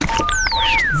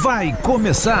Vai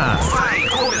começar.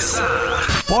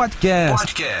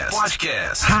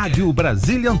 Podcast. Rádio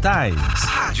Brazilian Times.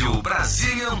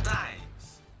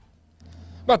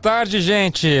 Boa tarde,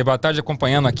 gente. Boa tarde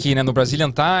acompanhando aqui, no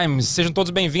Brazilian Times. Sejam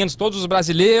todos bem-vindos, todos os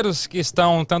brasileiros que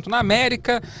estão tanto na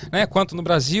América, quanto no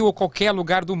Brasil ou qualquer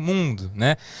lugar do mundo,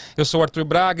 Eu sou o Arthur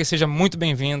Braga e seja muito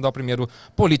bem-vindo ao primeiro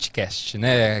Politicast,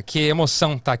 Que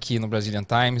emoção estar aqui no Brazilian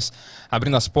Times,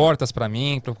 abrindo as portas para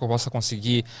mim, para que eu possa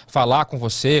conseguir falar com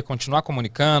você, continuar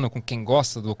comunicando com quem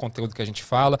gosta do conteúdo que a gente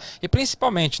fala e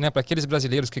principalmente, para aqueles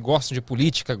brasileiros que gostam de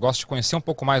política, gostam de conhecer um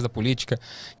pouco mais da política,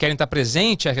 querem estar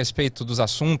presente a respeito dos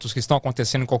assuntos que estão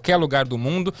acontecendo em qualquer lugar do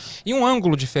mundo e um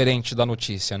ângulo diferente da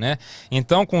notícia,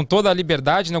 Então, com toda a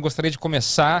liberdade, eu gostaria de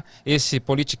começar esse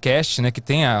Politicast, que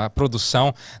tem a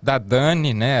produção da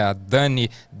Dani, a Dani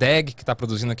Deg, que está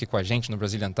produzindo aqui com a gente no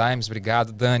Brazilian Times.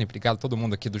 Obrigado, Dani, obrigado a todo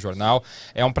mundo aqui do jornal.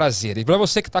 É um prazer. E para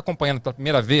você que está acompanhando pela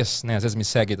primeira vez, às vezes me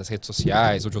segue das redes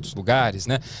sociais ou de outros lugares,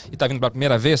 e está vindo pela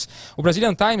primeira vez, o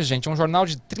Brazilian Times, gente, é um jornal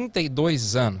de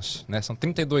 32 anos, São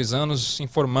 32 anos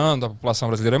informando a população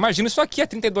brasileira. Eu imagino isso aqui há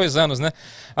 32 anos,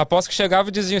 Após que chegava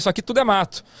e diziam, isso aqui tudo é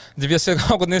mato. Devia ser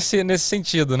algo nesse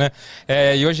sentido,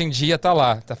 E hoje em dia está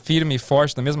lá, está firme e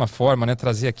forte da mesma forma,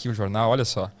 Trazer aqui o jornal, olha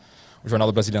só, o jornal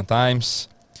do Brazilian Times.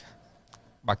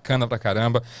 Bacana pra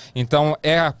caramba. Então,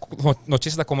 é a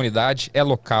notícia da comunidade, é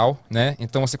local,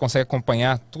 Então, você consegue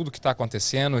acompanhar tudo que está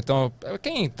acontecendo. Então,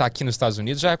 quem está aqui nos Estados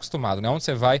Unidos já é acostumado, Onde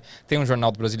você vai, tem um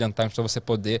jornal do Brazilian Times para você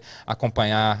poder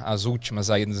acompanhar as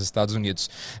últimas aí nos Estados Unidos.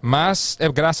 Mas,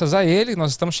 graças a ele, nós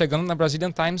estamos chegando na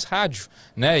Brazilian Times Rádio,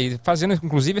 E fazendo,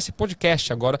 inclusive, esse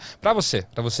podcast agora para você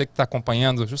que está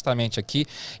acompanhando justamente aqui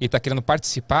e está querendo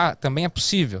participar, também é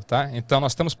possível, Então,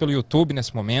 nós estamos pelo YouTube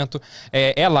nesse momento,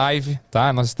 é live,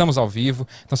 Nós estamos ao vivo,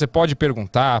 então você pode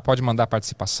perguntar, pode mandar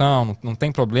participação, não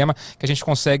tem problema, que a gente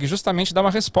consegue justamente dar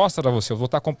uma resposta para você. Eu vou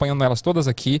estar acompanhando elas todas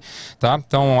aqui,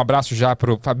 Então, um abraço já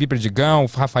para o Fabi Perdigão, o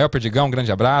Rafael Perdigão, um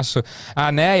grande abraço. A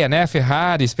Neia,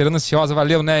 Ferrari, esperando ansiosa,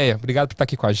 valeu, Neia, obrigado por estar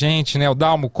aqui com a gente, O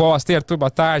Dalmo Costa, Arthur,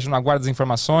 boa tarde, no aguardo das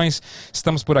informações,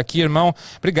 estamos por aqui, irmão.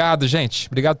 Obrigado, gente,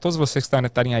 obrigado a todos vocês que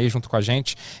estarem aí junto com a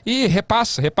gente. E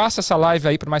repassa essa live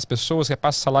aí para mais pessoas,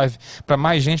 repassa essa live para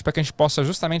mais gente, para que a gente possa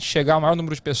justamente chegar ao maior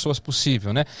número de pessoas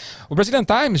possível, O Brazilian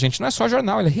Times, gente, não é só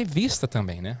jornal, ele é revista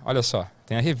também, Olha só,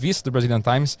 tem a revista do Brazilian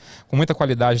Times, com muita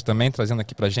qualidade também, trazendo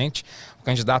aqui pra gente, o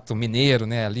candidato mineiro,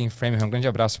 ali em Framingham, um grande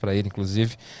abraço para ele,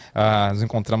 inclusive, nos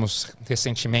encontramos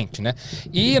recentemente,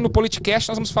 E no Politicast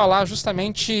nós vamos falar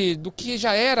justamente do que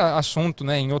já era assunto,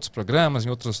 em outros programas, em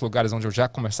outros lugares onde eu já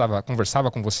conversava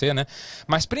com você,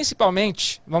 Mas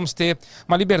principalmente vamos ter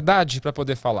uma liberdade para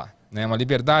poder falar. Uma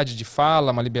liberdade de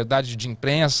fala, uma liberdade de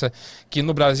imprensa que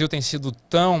no Brasil tem sido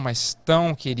tão, mas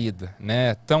tão querida,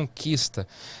 tão quista.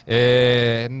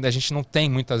 A gente não tem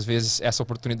muitas vezes essa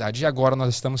oportunidade e agora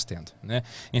nós estamos tendo.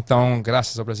 Então,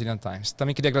 graças ao Brazilian Times.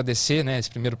 Também queria agradecer esse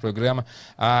primeiro programa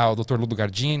ao Dr. Ludo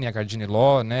Gardini, a Gardini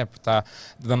Law, por estar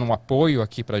dando um apoio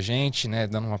aqui para a gente,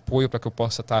 dando um apoio para que eu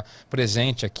possa estar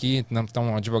presente aqui. Então,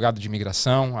 um advogado de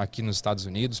imigração aqui nos Estados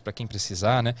Unidos, para quem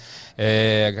precisar,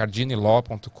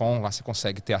 gardinilaw.com. Lá você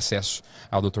consegue ter acesso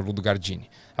ao Dr. Ludo Gardini.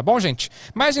 Tá bom, gente?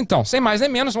 Mas então, sem mais nem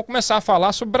menos, vamos começar a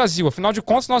falar sobre o Brasil. Afinal de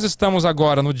contas, nós estamos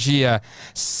agora no dia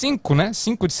 5,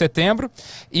 5 de setembro.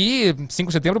 E 5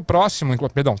 de setembro próximo,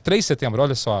 perdão, 3 de setembro,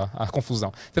 olha só a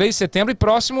confusão. 3 de setembro e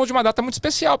próximo de uma data muito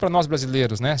especial para nós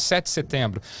brasileiros, 7 de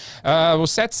setembro. O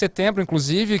 7 de setembro,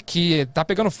 inclusive, que está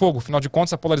pegando fogo. Afinal de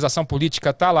contas, a polarização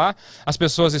política está lá. As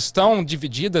pessoas estão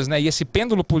divididas, E esse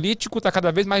pêndulo político está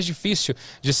cada vez mais difícil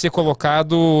de ser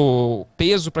colocado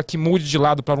peso para que mude de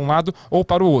lado para um lado ou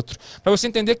para o outro. Para você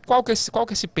entender qual que é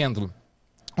esse pêndulo.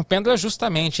 O pêndulo é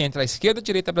justamente entre a esquerda e a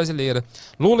direita brasileira,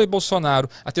 Lula e Bolsonaro.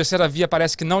 A terceira via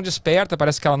parece que não desperta,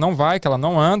 parece que ela não vai, que ela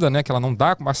não anda, que ela não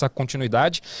dá essa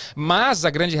continuidade. Mas a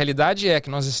grande realidade é que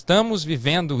nós estamos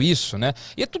vivendo isso,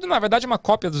 E é tudo, na verdade, uma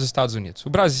cópia dos Estados Unidos. O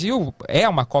Brasil é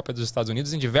uma cópia dos Estados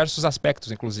Unidos em diversos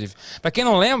aspectos, inclusive. Para quem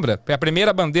não lembra, a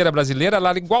primeira bandeira brasileira ela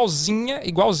era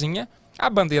igualzinha a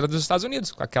bandeira dos Estados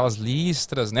Unidos, com aquelas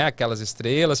listras, aquelas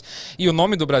estrelas. E o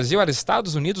nome do Brasil era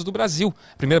Estados Unidos do Brasil.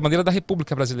 A primeira bandeira da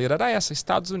República Brasileira era essa,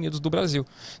 Estados Unidos do Brasil.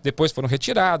 Depois foram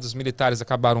retirados, os militares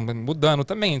acabaram mudando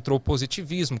também, entrou o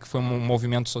positivismo, que foi um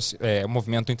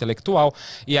movimento intelectual,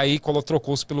 e aí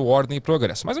trocou-se pelo ordem e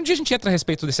progresso. Mas um dia a gente entra a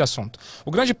respeito desse assunto. O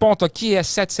grande ponto aqui é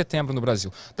 7 de setembro no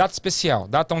Brasil. Data especial,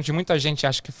 data onde muita gente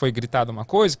acha que foi gritada uma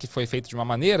coisa, que foi feito de uma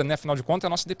maneira, afinal de contas é a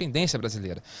nossa independência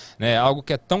brasileira. Algo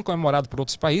que é tão comemorado por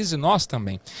outros países e nós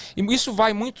também. E isso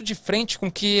vai muito de frente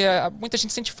com que muita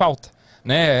gente sente falta.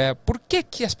 né? Por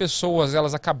que as pessoas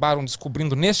elas acabaram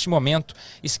descobrindo neste momento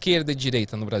esquerda e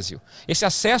direita no Brasil? Esse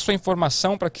acesso à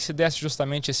informação para que se desse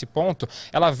justamente esse ponto,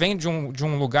 ela vem de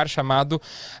um lugar chamado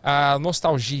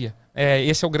nostalgia.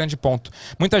 Esse é o grande ponto.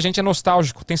 Muita gente é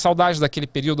nostálgico, tem saudade daquele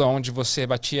período onde você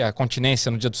batia continência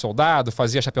no dia do soldado,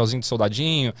 fazia chapeuzinho de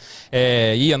soldadinho,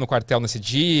 ia no quartel nesse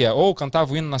dia, ou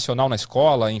cantava o hino nacional na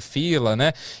escola, em fila,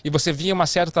 né? E você via uma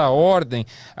certa ordem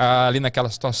ali naquela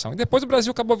situação. E depois o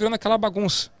Brasil acabou virando aquela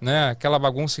bagunça, né? Aquela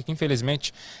bagunça que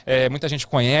infelizmente muita gente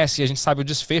conhece e a gente sabe o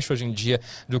desfecho hoje em dia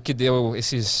do que deu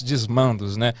esses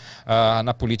desmandos, né?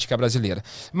 Na política brasileira.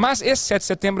 Mas esse 7 de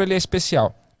setembro ele é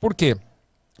especial. Por quê?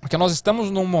 Porque nós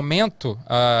estamos num momento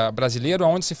brasileiro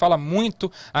onde se fala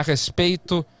muito a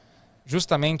respeito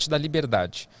justamente da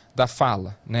liberdade, da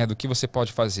fala, né, do que você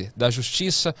pode fazer, da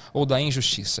justiça ou da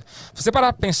injustiça. Se você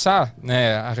parar para pensar,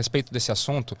 né, a respeito desse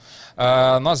assunto,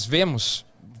 nós vemos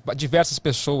diversas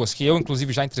pessoas que eu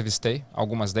inclusive já entrevistei,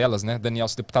 algumas delas, né,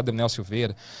 deputado Daniel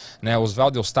Silveira, né,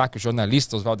 Oswaldo Eustáquio,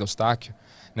 jornalista Oswaldo Eustáquio,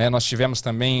 né, nós tivemos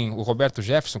também o Roberto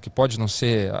Jefferson, que pode não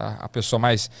ser a pessoa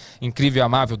mais incrível e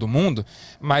amável do mundo,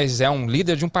 mas é um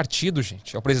líder de um partido,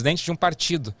 gente, é o presidente de um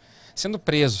partido, sendo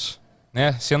preso,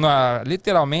 né, sendo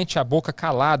literalmente a boca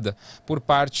calada por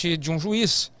parte de um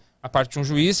juiz. A parte de um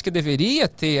juiz que deveria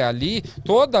ter ali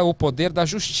todo o poder da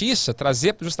justiça,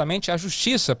 trazer justamente a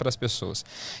justiça para as pessoas.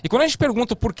 E quando a gente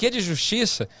pergunta o porquê de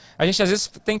justiça, a gente às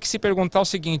vezes tem que se perguntar o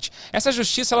seguinte: essa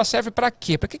justiça ela serve para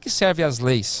quê? Para que servem as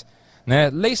leis?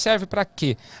 Né? Lei serve para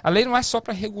quê? A lei não é só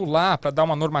para regular, para dar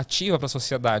uma normativa para a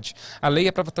sociedade. A lei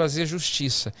é para trazer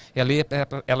justiça. E a lei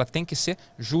ela tem que ser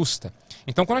justa.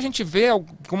 Então, quando a gente vê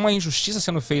alguma injustiça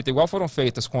sendo feita, igual foram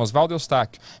feitas com Oswaldo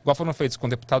Eustáquio, igual foram feitas com o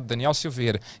deputado Daniel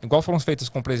Silveira, igual foram feitas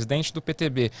com o presidente do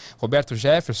PTB, Roberto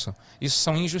Jefferson, isso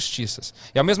são injustiças.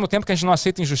 E ao mesmo tempo que a gente não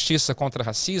aceita injustiça contra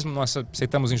racismo, nós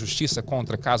aceitamos injustiça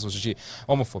contra casos de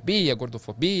homofobia,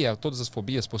 gordofobia, todas as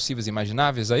fobias possíveis e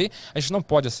imagináveis aí, a gente não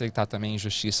pode aceitar também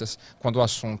injustiças quando o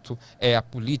assunto é a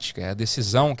política, é a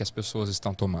decisão que as pessoas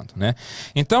estão tomando, né?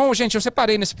 Então, gente, eu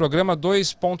separei nesse programa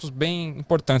 2 pontos bem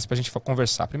importantes para a gente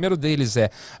conversar. O primeiro deles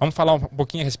vamos falar um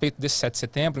pouquinho a respeito desse 7 de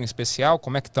setembro em especial,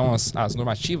 como é que estão as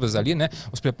normativas ali, né?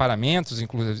 Os preparamentos,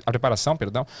 a preparação,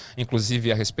 perdão,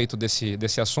 inclusive a respeito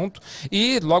desse assunto.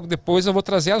 E logo depois eu vou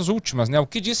trazer as últimas, né? O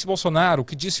que disse Bolsonaro, o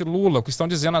que disse Lula, o que estão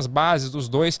dizendo as bases dos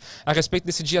dois a respeito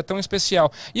desse dia tão especial.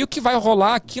 E o que vai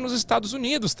rolar aqui nos Estados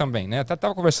Unidos também, né? Até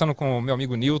estava conversando com o meu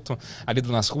amigo Newton, ali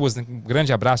do Nas Ruas, né? Um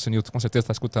grande abraço, Newton, com certeza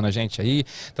está escutando a gente aí.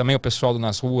 Também o pessoal do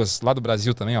Nas Ruas, lá do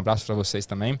Brasil também, um abraço para vocês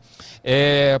também.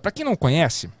 Para quem não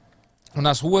conhece, o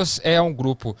Nas Ruas é um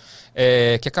grupo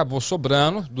que acabou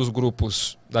sobrando dos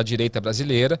grupos da direita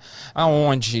brasileira,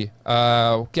 aonde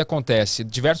o que acontece?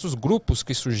 Diversos grupos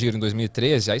que surgiram em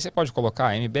 2013, aí você pode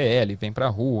colocar MBL, Vem Pra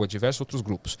Rua, diversos outros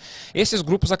grupos. Esses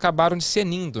grupos acabaram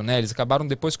discernindo, né? Eles acabaram,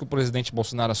 depois que o presidente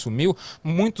Bolsonaro assumiu,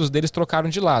 muitos deles trocaram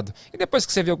de lado. E depois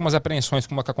que você vê algumas apreensões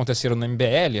como a que aconteceram no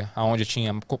MBL, aonde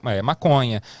tinha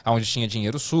maconha, aonde tinha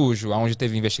dinheiro sujo, aonde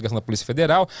teve investigação da Polícia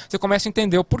Federal, você começa a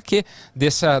entender o porquê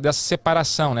dessa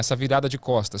separação, nessa virada de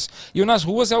costas. E o Nas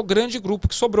Ruas é o grande grupo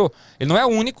que sobrou. Ele não é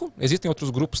o único, existem outros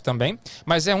grupos também,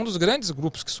 mas é um dos grandes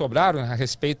grupos que sobraram a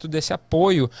respeito desse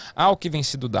apoio ao que vem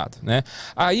sido dado, né?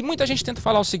 Aí muita gente tenta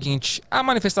falar o seguinte: a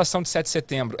manifestação de 7 de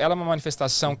setembro, ela é uma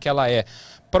manifestação que ela é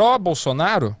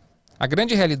pró-Bolsonaro? A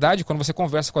grande realidade, quando você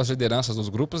conversa com as lideranças dos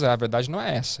grupos, a verdade não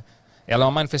é essa. Ela é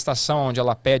uma manifestação onde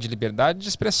ela pede liberdade de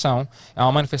expressão, é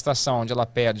uma manifestação onde ela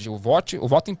pede o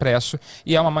voto impresso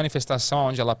e é uma manifestação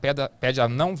onde ela pede a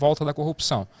não volta da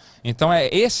corrupção. Então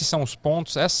esses são os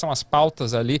pontos, essas são as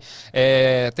pautas ali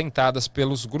tentadas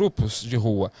pelos grupos de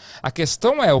rua. A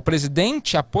questão o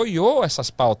presidente apoiou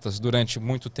essas pautas durante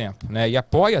muito tempo, né, e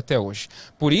apoia até hoje.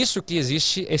 Por isso que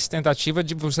existe essa tentativa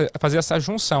de você fazer essa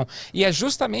junção. E é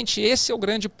justamente esse o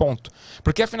grande ponto.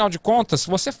 Porque afinal de contas, se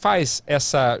você faz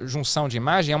essa junção de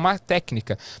imagem, é uma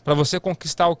técnica para você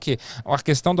conquistar o quê? A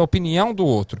questão da opinião do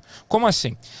outro. Como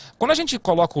assim? Quando a gente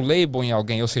coloca o label em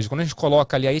alguém, ou seja, quando a gente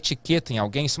coloca ali a etiqueta em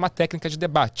alguém, isso é uma técnica de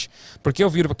debate. Porque eu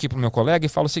viro aqui para o meu colega e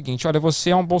falo o seguinte: olha, você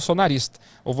é um bolsonarista,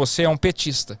 ou você é um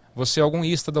petista, você é algum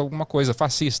ista de alguma coisa,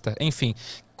 fascista, enfim.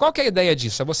 Qual que é a ideia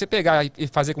disso? É você pegar e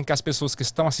fazer com que as pessoas que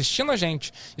estão assistindo a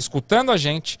gente, escutando a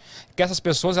gente, que essas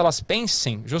pessoas elas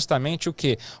pensem justamente o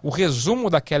quê? O resumo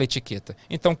daquela etiqueta.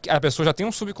 Então a pessoa já tem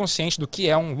um subconsciente do que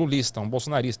é um lulista, um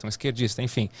bolsonarista, um esquerdista,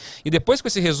 enfim. E depois com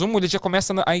esse resumo ele já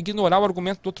começa a ignorar o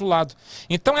argumento do outro lado.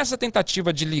 Então essa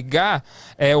tentativa de ligar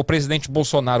o presidente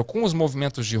Bolsonaro com os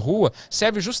movimentos de rua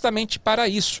serve justamente para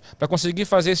isso, para conseguir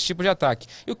fazer esse tipo de ataque.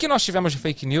 E o que nós tivemos de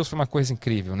fake news foi uma coisa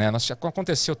incrível, né?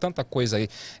 Aconteceu tanta coisa aí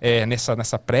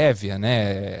nessa prévia,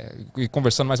 né, e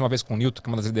conversando mais uma vez com o Newton, que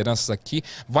é uma das lideranças aqui,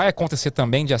 vai acontecer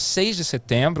também dia 6 de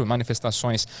setembro,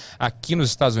 manifestações aqui nos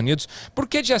Estados Unidos. Por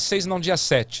que dia 6 e não dia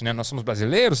 7? Né? Nós somos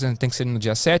brasileiros, tem que ser no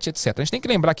dia 7, etc. A gente tem que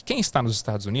lembrar que quem está nos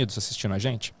Estados Unidos assistindo a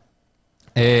gente,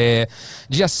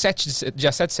 dia 7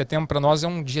 de setembro para nós é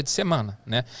um dia de semana,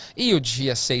 né? E o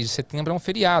dia 6 de setembro é um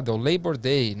feriado, é o Labor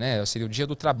Day, né? Seria o dia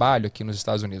do trabalho aqui nos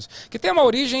Estados Unidos, que tem uma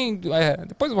origem,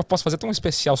 depois eu posso fazer até um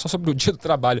especial só sobre o dia do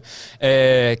trabalho,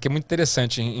 que é muito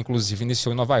interessante, inclusive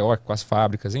iniciou em Nova York com as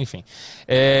fábricas, enfim.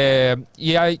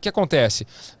 E aí o que acontece?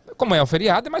 Como é um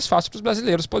feriado, é mais fácil para os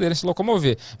brasileiros poderem se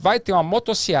locomover. Vai ter uma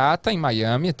motociata em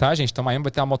Miami, tá, gente? Então, Miami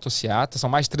vai ter uma motociata. São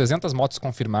mais de 300 motos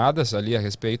confirmadas ali a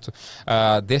respeito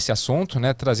desse assunto,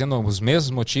 né? Trazendo os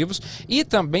mesmos motivos. E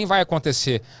também vai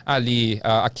acontecer ali,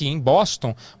 aqui em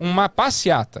Boston, uma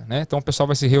passeata, né? Então, o pessoal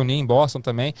vai se reunir em Boston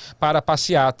também para a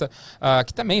passeata,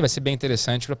 que também vai ser bem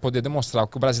interessante para poder demonstrar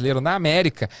que o brasileiro na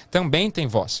América também tem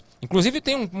voz. Inclusive,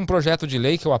 tem um projeto de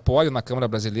lei que eu apoio na Câmara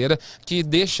Brasileira que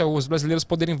deixa os brasileiros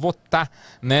poderem votar,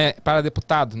 né, para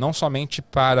deputado, não somente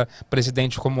para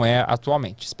presidente como é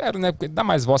atualmente. Espero, né, dar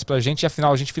mais voz para a gente, e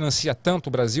afinal a gente financia tanto o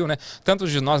Brasil, né,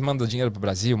 tantos de nós manda dinheiro para o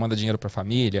Brasil, manda dinheiro para a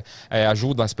família,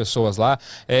 ajuda as pessoas lá.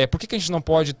 Por que a gente não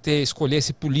pode escolher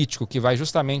esse político que vai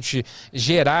justamente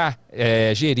gerir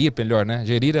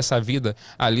essa vida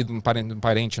ali de um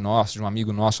parente nosso, de um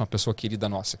amigo nosso, uma pessoa querida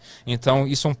nossa. Então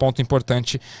isso é um ponto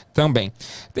importante também.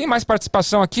 Tem mais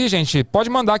participação aqui, gente? Pode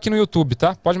mandar aqui no YouTube,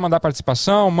 tá? Pode mandar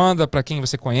participação, manda para quem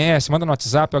você conhece, manda no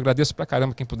WhatsApp, eu agradeço pra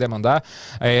caramba quem puder mandar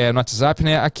no WhatsApp,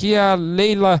 né? Aqui é a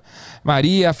Leila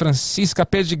Maria Francisca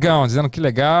Perdigão, dizendo que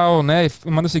legal, né? E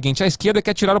manda o seguinte: a esquerda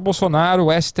quer tirar o Bolsonaro,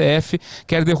 o STF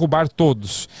quer derrubar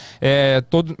todos.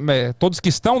 Todos que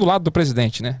estão do lado do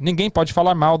presidente, né? Ninguém pode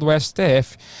falar mal do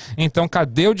STF. Então,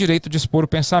 cadê o direito de expor o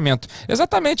pensamento?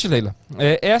 Exatamente, Leila.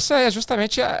 Essa é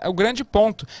justamente o grande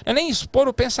ponto. É nem expor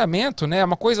o pensamento, né? É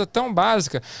uma coisa tão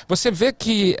básica. Você vê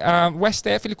que o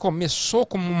STF ele começou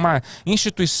como uma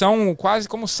instituição quase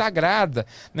como sagrada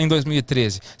em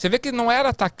 2013. Você vê que não era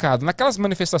atacado. Naquelas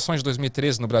manifestações de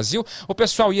 2013 no Brasil, o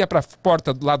pessoal ia para a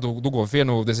porta lá do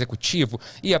governo, do executivo,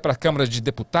 ia para a Câmara de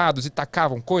Deputados e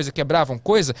tacavam coisa, quebravam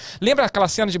coisa. Lembra aquela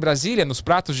cena de Brasília, nos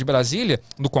pratos de Brasília,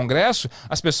 no Congresso?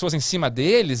 As pessoas em cima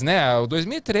deles, né? O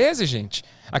 2013, gente.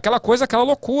 Aquela coisa, aquela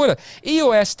loucura. E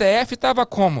o STF estava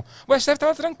como? O STF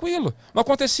estava tranquilo, não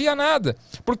acontecia nada.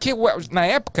 Porque na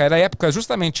época, era a época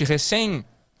justamente recém...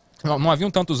 Não haviam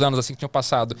tantos anos assim que tinham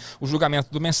passado o julgamento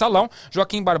do Mensalão.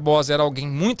 Joaquim Barbosa era alguém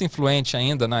muito influente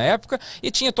ainda na época e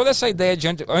tinha toda essa ideia de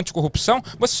anticorrupção.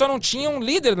 Você só não tinha um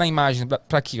líder na imagem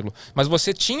para aquilo, mas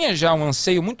você tinha já um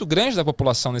anseio muito grande da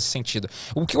população nesse sentido.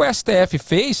 O que o STF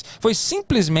fez foi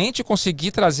simplesmente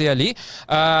conseguir trazer ali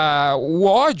o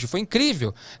ódio, foi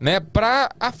incrível, né,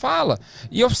 para a fala.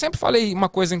 E eu sempre falei uma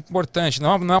coisa importante,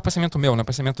 não é um pensamento meu, não é um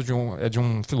pensamento de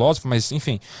um filósofo, mas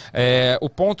enfim, o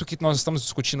ponto que nós estamos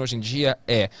discutindo hoje em dia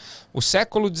o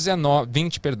século XX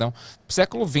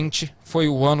foi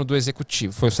o ano do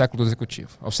executivo, foi o século do executivo.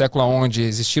 É o século onde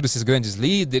existiram esses grandes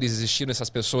líderes, existiram essas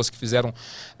pessoas que fizeram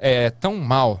tão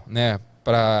mal, né,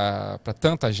 para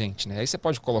tanta gente, né? Aí você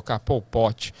pode colocar Pol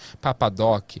Pot,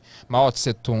 Papadoc, Mao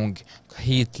Tse Tung,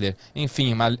 Hitler,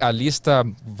 enfim, a lista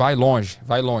vai longe,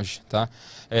 tá?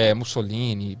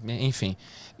 Mussolini, enfim.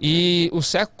 E o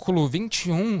século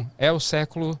XXI é o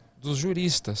século dos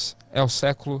juristas, é o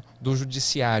século do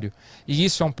judiciário. E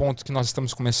isso é um ponto que nós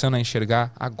estamos começando a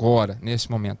enxergar agora, nesse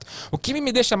momento. O que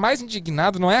me deixa mais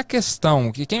indignado não é a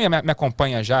questão, que quem me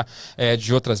acompanha já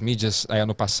de outras mídias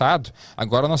no passado,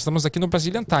 agora nós estamos aqui no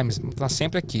Brazilian Times, está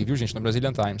sempre aqui, viu, gente, no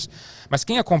Brazilian Times. Mas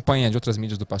quem acompanha de outras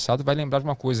mídias do passado vai lembrar de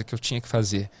uma coisa que eu tinha que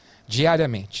fazer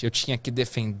diariamente. Eu tinha que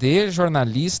defender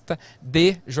jornalista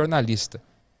de jornalista.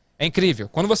 É incrível.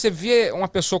 Quando você vê uma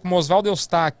pessoa como Oswaldo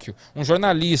Eustáquio, um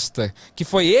jornalista, que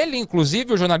foi ele,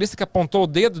 inclusive, o jornalista que apontou o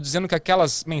dedo dizendo que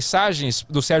aquelas mensagens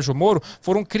do Sérgio Moro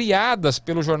foram criadas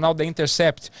pelo jornal The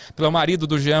Intercept, pelo marido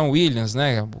do Jean Williams,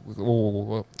 né,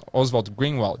 o Oswald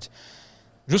Greenwald.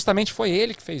 Justamente foi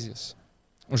ele que fez isso.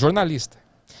 Um jornalista.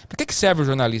 Para que serve o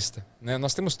jornalista? Né?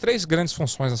 Nós temos 3 grandes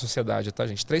funções na sociedade, tá,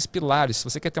 gente? 3 pilares. Se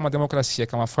você quer ter uma democracia,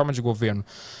 que é uma forma de governo,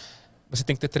 você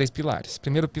tem que ter 3 pilares.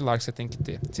 Primeiro pilar que você tem que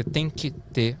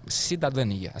ter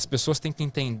cidadania. As pessoas têm que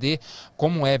entender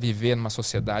como é viver numa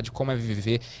sociedade, como é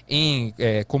viver em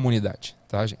comunidade,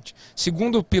 tá, gente?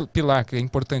 Segundo pilar, que é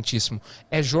importantíssimo,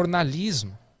 é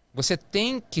jornalismo. Você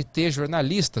tem que ter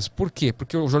jornalistas. Por quê?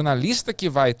 Porque o jornalista que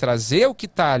vai trazer o que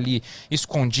está ali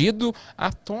escondido à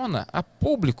tona, a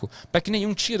público, para que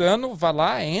nenhum tirano vá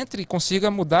lá, entre e consiga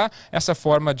mudar essa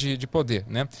forma de poder,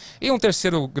 né? E um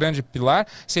terceiro grande pilar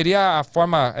seria a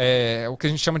forma, o que a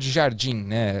gente chama de jardim,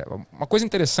 né? Uma coisa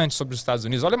interessante sobre os Estados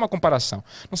Unidos, olha uma comparação.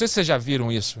 Não sei se vocês já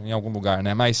viram isso em algum lugar,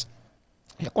 né? Mas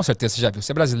com certeza você já viu.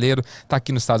 Você é brasileiro, está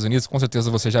aqui nos Estados Unidos, com certeza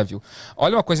você já viu.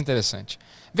 Olha uma coisa interessante.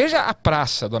 Veja a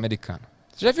praça do americano.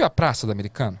 Você já viu a praça do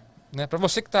americano? Né? Para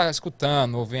você que está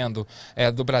escutando ou vendo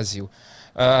do Brasil,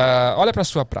 olha para a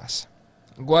sua praça.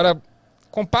 Agora,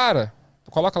 compara,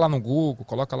 coloca lá no Google,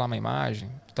 coloca lá uma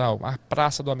imagem, tal, a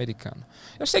praça do americano.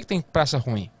 Eu sei que tem praça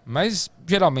ruim, mas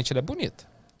geralmente ela é bonita.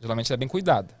 Geralmente ela é bem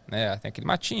cuidada, né? Tem aquele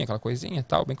matinho, aquela coisinha,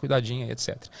 tal, bem cuidadinha,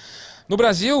 etc. No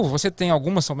Brasil, você tem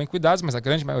algumas que são bem cuidadas, mas a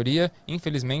grande maioria,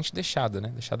 infelizmente, deixada, né?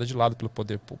 Deixada de lado pelo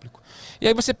poder público. E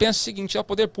aí você pensa o seguinte, é o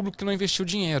poder público que não investiu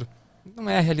dinheiro. Não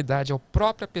é a realidade, a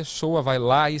própria pessoa vai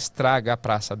lá e estraga a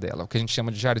praça dela, o que a gente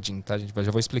chama de jardim, tá?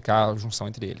 Já vou explicar a junção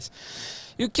entre eles.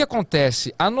 E o que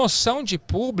acontece? A noção de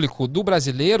público do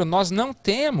brasileiro, nós não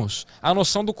temos a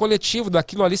noção do coletivo,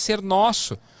 daquilo ali ser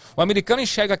nosso. O americano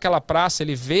enxerga aquela praça,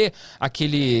 ele vê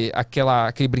aquele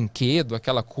brinquedo,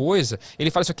 aquela coisa,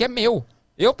 ele fala, isso aqui é meu,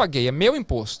 eu paguei, é meu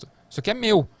imposto, isso aqui é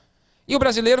meu. E o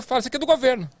brasileiro fala, isso aqui é do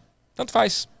governo, tanto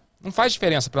faz, não faz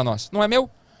diferença para nós, não é meu,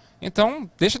 então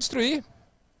deixa destruir,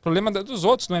 problema dos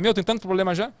outros, não é meu, tem tanto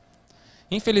problema já.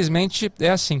 Infelizmente é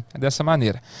assim, é dessa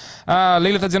maneira. A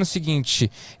Leila está dizendo o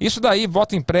seguinte, isso daí,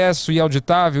 voto impresso e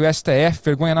auditável, STF,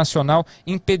 vergonha nacional,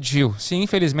 impediu. Sim,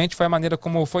 infelizmente foi a maneira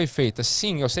como foi feita.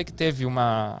 Sim, eu sei que teve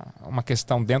uma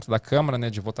questão dentro da Câmara, né,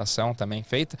 de votação também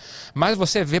feita, mas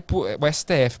você vê o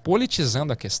STF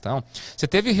politizando a questão. Você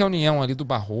teve reunião ali do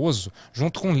Barroso,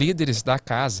 junto com líderes da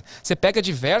casa. Você pega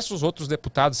diversos outros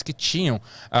deputados que tinham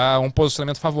um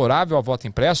posicionamento favorável ao voto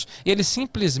impresso e eles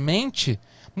simplesmente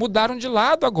mudaram de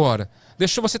lado agora.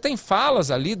 Você tem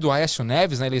falas ali do Aécio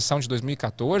Neves na eleição de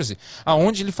 2014,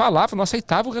 aonde ele falava, não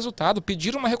aceitava o resultado,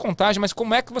 pediram uma recontagem, mas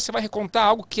como é que você vai recontar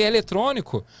algo que é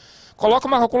eletrônico? Coloca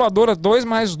uma calculadora, 2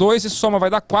 mais 2 e soma, vai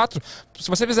dar 4. Se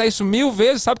você fizer isso 1000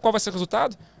 vezes, sabe qual vai ser o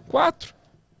resultado? 4.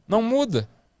 Não muda.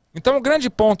 Então o grande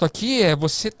ponto aqui é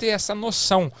você ter essa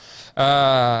noção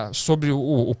sobre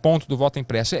o ponto do voto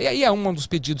impresso. E aí é um dos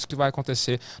pedidos que vai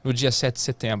acontecer no dia 7 de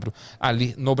setembro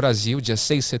ali no Brasil, dia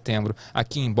 6 de setembro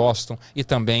aqui em Boston e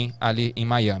também ali em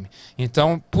Miami.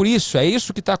 Então, por isso, é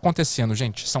isso que está acontecendo,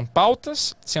 gente. São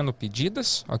pautas sendo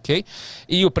pedidas, ok?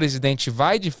 E o presidente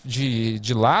vai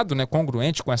de lado, né,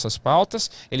 congruente com essas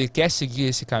pautas, ele quer seguir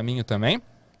esse caminho também.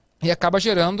 E acaba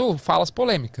gerando falas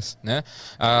polêmicas, né?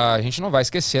 A gente não vai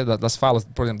esquecer das falas,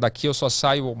 por exemplo, daqui eu só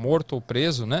saio morto ou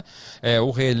preso, né?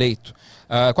 Ou reeleito.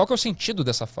 Qual que é o sentido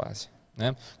dessa frase?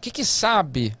 Né? O que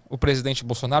sabe o presidente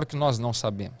Bolsonaro que nós não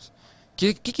sabemos? O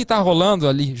que está rolando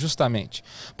ali, justamente?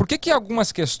 Por que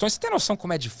algumas questões... Você tem noção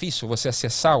como é difícil você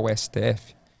acessar o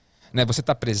STF? Né? Você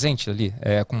está presente ali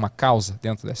com uma causa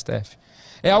dentro do STF?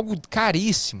 É algo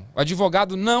caríssimo. O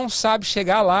advogado não sabe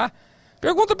chegar lá.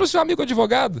 Pergunta para o seu amigo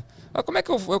advogado, como é que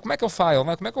eu faço?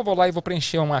 Como é que eu vou lá e vou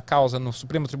preencher uma causa no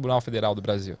Supremo Tribunal Federal do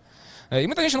Brasil? E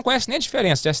muita gente não conhece nem a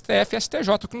diferença de STF e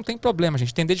STJ, o que não tem problema. A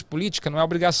gente entender de política não é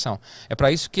obrigação. É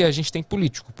para isso que a gente tem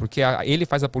político, porque ele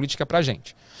faz a política para a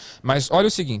gente. Mas olha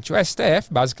o seguinte, o STF,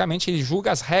 basicamente, ele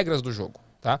julga as regras do jogo.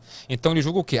 Tá? Então ele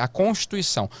julga o quê? A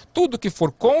Constituição. Tudo que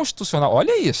for constitucional,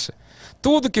 olha isso,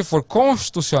 tudo que for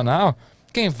constitucional...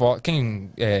 Quem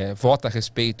vota a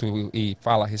respeito e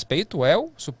fala a respeito é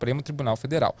o Supremo Tribunal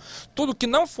Federal. Tudo que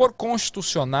não for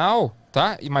constitucional,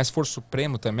 tá? Mas for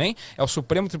Supremo também, é o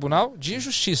Supremo Tribunal de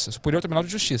Justiça, Superior Tribunal de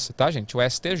Justiça, tá, gente? O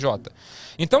STJ.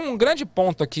 Então, um grande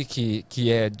ponto aqui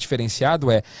que é diferenciado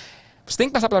é você tem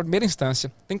que passar pela primeira instância,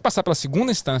 tem que passar pela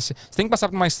segunda instância, você tem que passar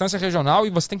por uma instância regional e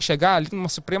você tem que chegar ali numa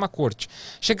Suprema Corte.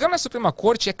 Chegando na Suprema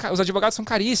Corte, os advogados são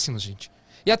caríssimos, gente.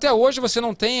 E até hoje você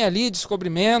não tem ali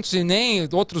descobrimentos e nem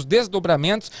outros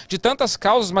desdobramentos de tantas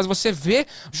causas, mas você vê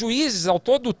juízes ao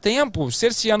todo o tempo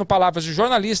cerceando palavras de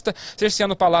jornalista,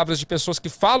 cerceando palavras de pessoas que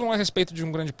falam a respeito de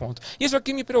um grande ponto. Isso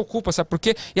aqui me preocupa, sabe por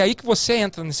quê? É aí que você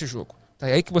entra nesse jogo.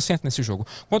 É aí que você entra nesse jogo.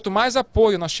 Quanto mais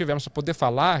apoio nós tivermos para poder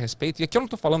falar a respeito, e aqui eu não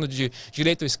estou falando de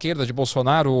direita ou esquerda, de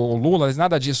Bolsonaro ou Lula,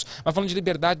 nada disso, mas falando de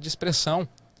liberdade de expressão.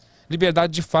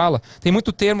 Liberdade de fala. Tem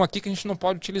muito termo aqui que a gente não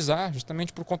pode utilizar,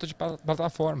 justamente por conta de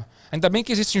plataforma. Ainda bem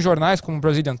que existem jornais como o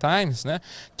Brazilian Times, né,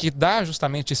 que dá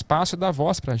justamente espaço e dá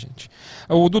voz pra gente.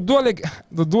 O Dudu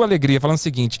Alegria falando o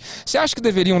seguinte, você acha que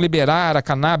deveriam liberar a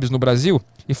cannabis no Brasil?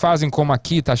 E fazem como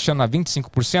aqui, taxando a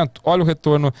 25%? Olha o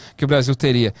retorno que o Brasil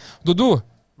teria. Dudu,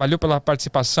 Valeu pela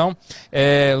participação.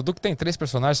 O Duque tem 3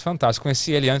 personagens fantásticos.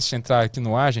 Conheci ele antes de entrar aqui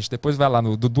no ar, gente. Depois vai lá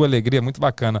no Dudu Alegria, muito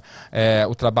bacana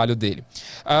o trabalho dele.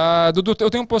 Dudu, eu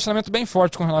tenho um posicionamento bem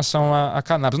forte com relação a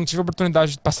cannabis. Não tive a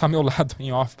oportunidade de passar meu lado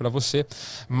em off para você,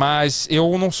 mas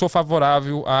eu não sou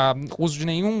favorável ao uso de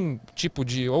nenhum tipo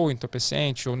de ou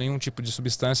entorpecente ou nenhum tipo de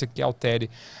substância que altere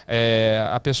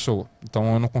a pessoa.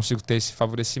 Então eu não consigo ter esse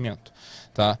favorecimento.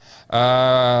 Tá?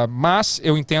 Mas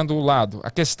eu entendo o lado. A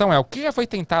questão é o que já foi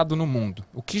tentado no mundo,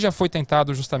 o que já foi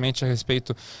tentado justamente a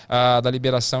respeito da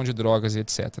liberação de drogas e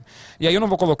etc. E aí eu não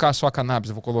vou colocar só a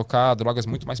cannabis, eu vou colocar drogas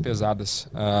muito mais pesadas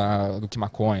do que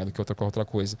maconha, do que outra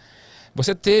coisa.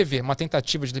 Você teve uma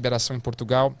tentativa de liberação em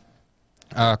Portugal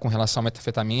com relação à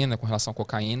metanfetamina, com relação à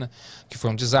cocaína, que foi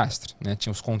um desastre, né?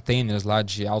 Tinha os containers lá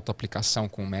de autoaplicação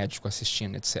com o médico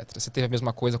assistindo, etc. Você teve a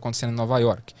mesma coisa acontecendo em Nova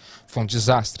York. Foi um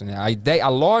desastre, né? A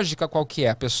lógica qual que é?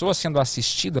 A pessoa sendo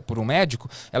assistida por um médico,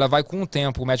 ela vai com o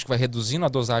tempo, o médico vai reduzindo a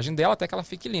dosagem dela até que ela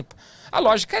fique limpa. A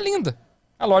lógica é linda.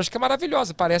 A lógica é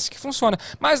maravilhosa, parece que funciona.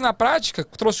 Mas na prática,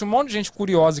 trouxe um monte de gente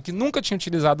curiosa que nunca tinha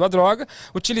utilizado a droga,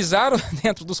 utilizaram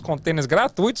dentro dos containers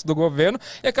gratuitos do governo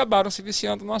e acabaram se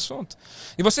viciando no assunto.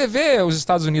 E você vê os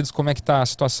Estados Unidos, como é que está a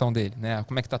situação dele, né?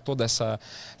 Como é que está toda essa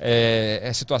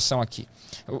situação aqui.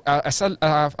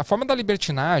 A forma da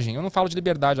libertinagem, eu não falo de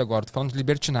liberdade agora, estou falando de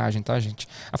libertinagem, tá, gente?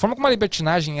 A forma como a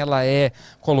libertinagem ela é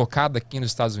colocada aqui nos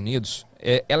Estados Unidos,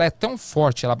 ela é tão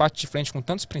forte, ela bate de frente com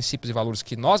tantos princípios e valores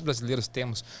que nós brasileiros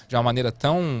temos de uma maneira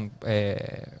tão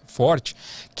forte,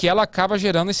 que ela acaba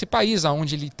gerando esse país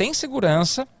onde ele tem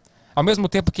segurança, ao mesmo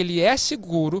tempo que ele é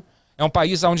seguro. É um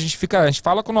país onde a gente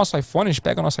fala com o nosso iPhone, a gente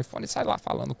pega o nosso iPhone e sai lá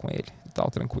falando com ele e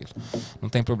tal, tranquilo, não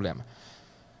tem problema.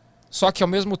 Só que ao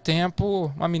mesmo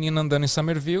tempo, uma menina andando em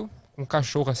Somerville, com um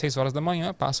cachorro às 6 horas da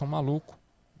manhã, passa um maluco,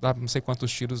 dá não sei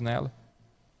quantos tiros nela.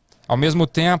 Ao mesmo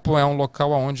tempo, é um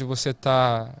local onde você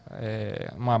está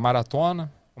uma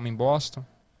maratona, como em Boston,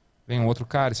 vem um outro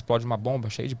cara, explode uma bomba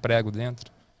cheia de prego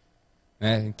dentro.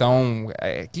 Então,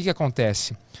 o que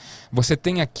acontece? Você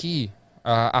tem aqui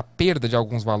a perda de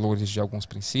alguns valores, de alguns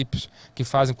princípios, que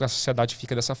fazem com que a sociedade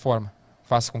fique dessa forma.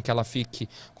 Faça com que ela fique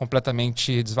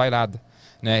completamente desvairada.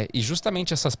 Né? E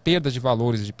justamente essas perdas de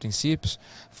valores e de princípios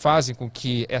fazem com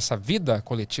que essa vida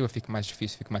coletiva fique mais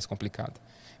difícil, fique mais complicada.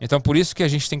 Então, por isso que a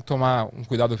gente tem que tomar um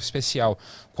cuidado especial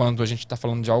quando a gente está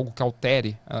falando de algo que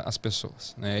altere as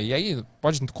pessoas. Né? E aí,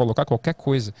 pode colocar qualquer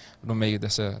coisa no meio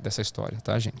dessa história,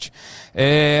 tá, gente?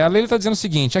 A Leila está dizendo o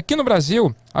seguinte, aqui no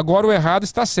Brasil, agora o errado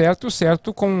está certo, o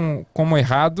certo como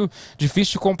errado,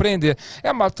 difícil de compreender.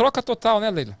 É uma troca total,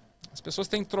 né, Leila? As pessoas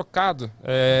têm trocado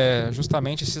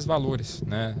justamente esses valores,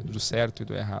 né, do certo e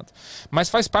do errado. Mas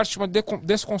faz parte de uma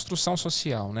desconstrução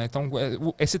social. Né? Então,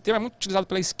 esse termo é muito utilizado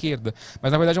pela esquerda,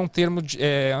 mas na verdade é um termo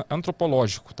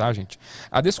antropológico, tá, gente?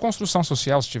 A desconstrução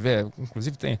social, se tiver,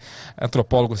 inclusive tem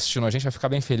antropólogo assistindo a gente, vai ficar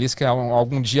bem feliz que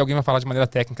algum dia alguém vai falar de maneira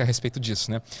técnica a respeito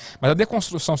disso. Né? Mas a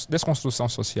desconstrução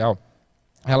social,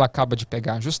 ela acaba de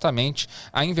pegar justamente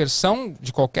a inversão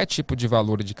de qualquer tipo de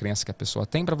valor e de crença que a pessoa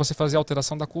tem para você fazer a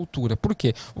alteração da cultura. Por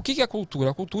quê? O que é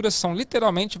cultura? A cultura são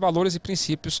literalmente valores e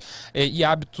princípios e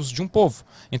hábitos de um povo.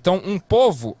 Então, um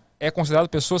povo é considerado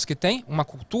pessoas que têm uma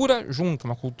cultura junto,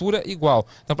 uma cultura igual.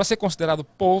 Então, para ser considerado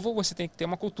povo, você tem que ter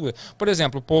uma cultura. Por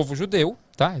exemplo, o povo judeu,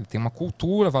 tá? Ele tem uma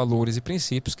cultura, valores e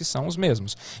princípios que são os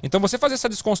mesmos. Então, você fazer essa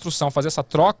desconstrução, fazer essa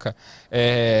troca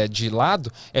de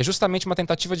lado, é justamente uma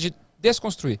tentativa de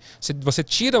desconstruir. Você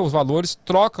tira os valores,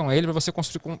 trocam ele para você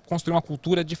construir uma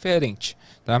cultura diferente.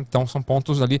 Tá? Então, são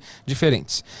pontos ali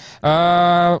diferentes.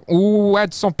 O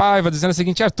Edson Paiva dizendo o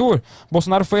seguinte, Arthur,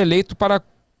 Bolsonaro foi eleito para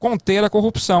conter a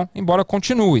corrupção, embora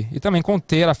continue, e também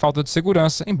conter a falta de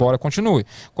segurança, embora continue.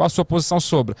 Qual a sua posição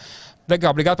sobre?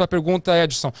 Legal, obrigado pela pergunta,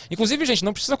 Edson. Inclusive, gente,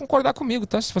 não precisa concordar comigo,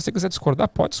 tá? Se você quiser discordar,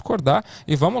 pode discordar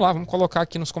e vamos lá, vamos colocar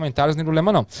aqui nos comentários, não tem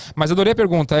problema não. Mas adorei a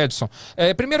pergunta, Edson.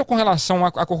 Primeiro, com relação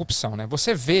à corrupção, né?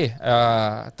 Você vê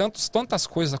tantas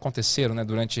coisas aconteceram, né,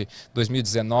 durante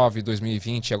 2019,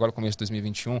 2020 e agora começo de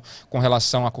 2021 com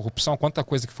relação à corrupção, quanta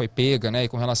coisa que foi pega, né? E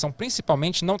com relação,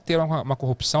 principalmente, não ter uma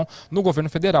corrupção no governo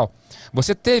federal.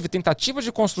 Você teve tentativas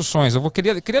de construções,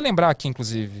 queria lembrar aqui,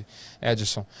 inclusive,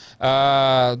 Edson,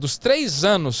 dos 3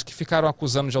 anos que ficaram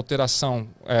acusando de alteração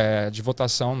de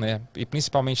votação, né? E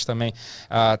principalmente também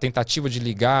a tentativa de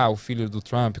ligar o filho do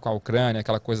Trump com a Ucrânia,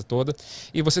 aquela coisa toda.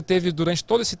 E você teve durante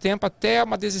todo esse tempo até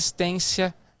uma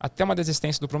desistência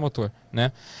do promotor,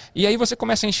 né? E aí você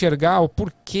começa a enxergar o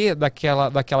porquê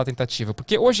daquela tentativa.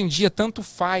 Porque hoje em dia tanto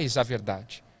faz a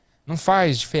verdade. Não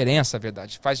faz diferença a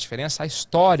verdade, faz diferença a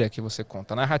história que você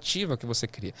conta, a narrativa que você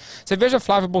cria. Você veja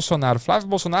Flávio Bolsonaro. Flávio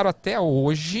Bolsonaro até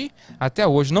hoje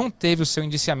não teve o seu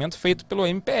indiciamento feito pelo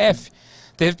MPF.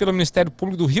 teve pelo Ministério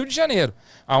Público do Rio de Janeiro,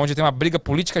 onde tem uma briga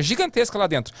política gigantesca lá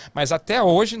dentro. Mas até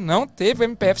hoje não teve o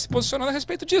MPF se posicionando a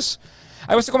respeito disso.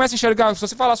 Aí você começa a enxergar, se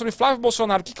você falar sobre Flávio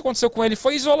Bolsonaro, o que aconteceu com ele?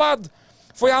 Foi isolado.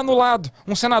 Foi anulado.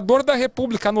 Um senador da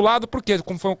República anulado porque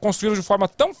foi construído de forma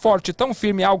tão forte, tão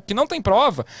firme, algo que não tem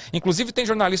prova. Inclusive tem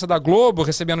jornalista da Globo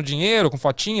recebendo dinheiro com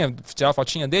fotinha, tirar a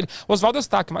fotinha dele. Oswaldo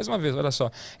Eustáquio, mais uma vez, olha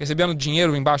só. Recebendo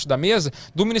dinheiro embaixo da mesa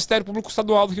do Ministério Público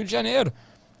Estadual do Rio de Janeiro.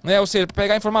 Ou seja, para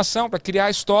pegar informação, para criar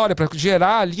história, para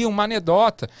gerar ali uma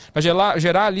anedota, para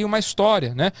gerar ali uma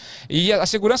história. Né? E a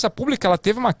segurança pública ela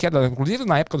teve uma queda, inclusive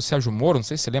na época do Sérgio Moro, não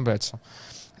sei se você lembra, Edson.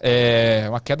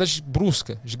 Uma queda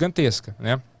brusca, gigantesca,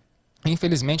 né?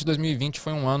 Infelizmente, 2020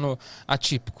 foi um ano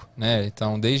atípico, né?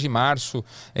 Então, desde março,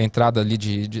 a entrada ali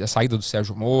a saída do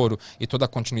Sérgio Moro e toda a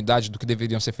continuidade do que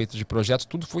deveriam ser feitos de projetos,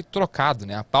 tudo foi trocado,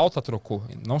 né? A pauta trocou,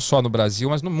 não só no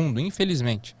Brasil, mas no mundo,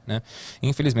 infelizmente, né?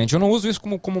 Infelizmente. Eu não uso isso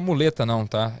como muleta, não,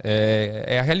 tá?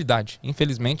 É a realidade.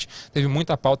 Infelizmente, teve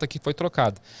muita pauta que foi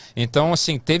trocada. Então,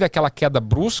 assim, teve aquela queda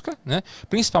brusca, né?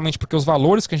 Principalmente porque os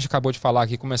valores que a gente acabou de falar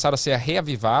aqui começaram a ser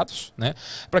reavivados, né?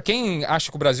 Para quem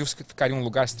acha que o Brasil ficaria um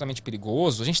lugar extremamente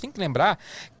perigoso, a gente tem que lembrar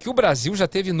que o Brasil já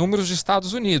teve números dos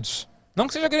Estados Unidos. Não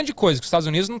que seja grande coisa, que os Estados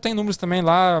Unidos não tem números também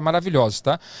lá maravilhosos,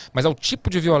 tá? Mas é o tipo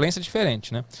de violência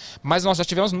diferente, né? Mas nós já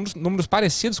tivemos números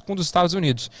parecidos com os dos Estados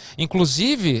Unidos.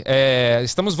 Inclusive,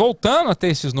 estamos voltando a ter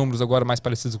esses números agora mais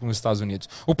parecidos com os Estados Unidos.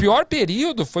 O pior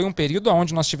período foi um período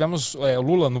onde nós tivemos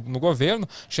Lula no governo,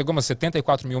 chegou a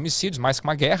 74 mil homicídios, mais que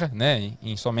uma guerra, né?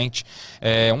 Em somente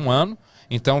um ano.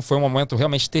 Então foi um momento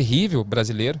realmente terrível,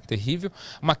 brasileiro, terrível.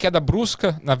 Uma queda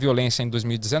brusca na violência em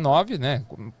 2019, né?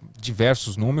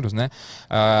 Diversos números, né?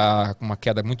 Uma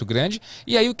queda muito grande.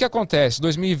 E aí o que acontece?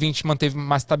 2020 manteve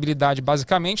uma estabilidade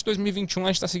basicamente, 2021 a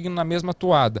gente está seguindo na mesma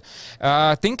toada.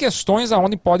 Tem questões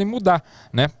aonde podem mudar,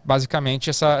 né? Basicamente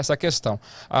essa questão.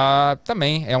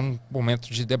 Também é um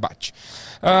momento de debate.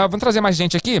 Vamos trazer mais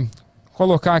gente aqui?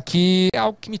 Colocar aqui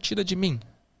algo que me tira de mim.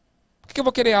 Por que eu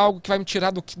vou querer algo que vai me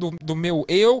tirar do meu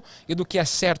eu e do que é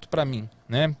certo para mim?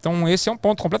 Né? Então esse é um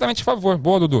ponto completamente a favor.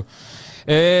 Boa, Dudu.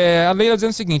 A Leila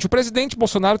dizendo o seguinte: o presidente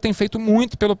Bolsonaro tem feito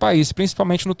muito pelo país,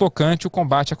 principalmente no tocante ao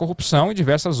combate à corrupção e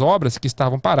diversas obras que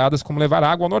estavam paradas, como levar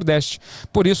água ao Nordeste.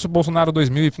 Por isso, Bolsonaro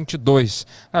 2022.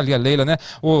 Ali a Leila, né?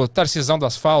 O Tarcisão do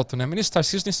asfalto, né? O ministro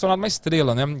Tarcísio tem se tornado uma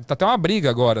estrela, né? Tá até uma briga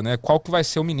agora, né? Qual que vai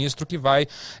ser o ministro que vai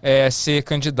ser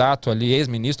candidato ali,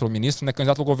 ex-ministro ou ministro, né?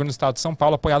 Candidato ao governo do estado de São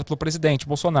Paulo, apoiado pelo presidente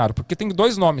Bolsonaro. Porque tem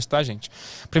dois nomes, tá, gente?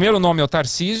 Primeiro nome é o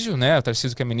Tarcísio, né? O Tarcísio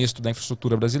que é ministro da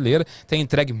infraestrutura brasileira, tem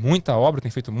entregue muita obra,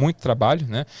 tem feito muito trabalho,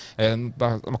 né?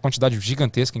 Uma quantidade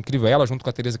gigantesca, incrível. Ela, junto com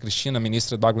a Tereza Cristina,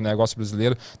 ministra do agronegócio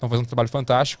brasileiro, estão fazendo um trabalho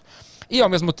fantástico. E, ao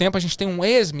mesmo tempo, a gente tem um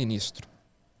ex-ministro,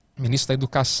 ministro da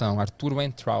Educação, Arthur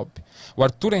Weintraub. O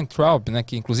Arthur Weintraub, né,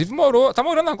 que inclusive está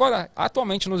morando agora,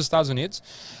 atualmente nos Estados Unidos,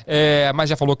 mas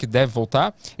já falou que deve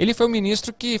voltar. Ele foi o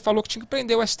ministro que falou que tinha que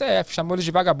prender o STF, chamou eles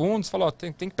de vagabundos, falou,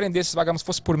 tem que prender esses vagabundos. Se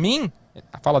fosse por mim,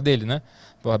 a fala dele, né?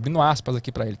 Tô abrindo aspas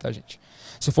aqui para ele, tá, gente?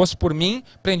 Se fosse por mim,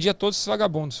 prendia todos esses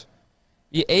vagabundos.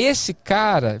 E esse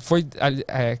cara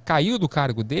caiu do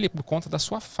cargo dele por conta da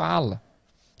sua fala.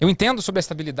 Eu entendo sobre a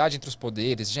estabilidade entre os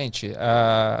poderes. Gente,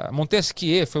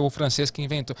 Montesquieu foi o francês que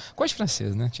inventou... Coisa de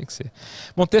francês, né? Tinha que ser.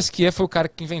 Montesquieu foi o cara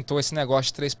que inventou esse negócio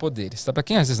de 3 poderes. Tá? Para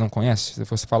quem às vezes não conhece, se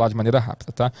fosse falar de maneira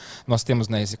rápida, tá? Nós temos,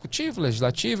 né, executivo,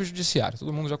 legislativo e judiciário.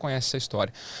 Todo mundo já conhece essa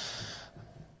história.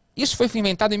 Isso foi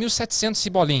inventado em 1700 e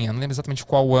bolinha, não lembro exatamente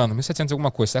qual ano, 1700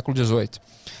 alguma coisa, século XVIII.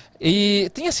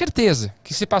 E tenha certeza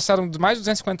que se passaram mais de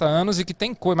 250 anos e que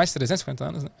tem coisa, mais de 350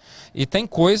 anos, né? E tem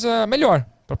coisa melhor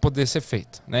para poder ser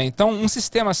feita, né? Então, um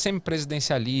sistema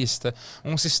semipresidencialista,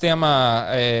 um sistema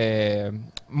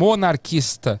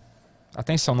monarquista.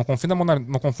 Atenção, não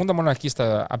confunda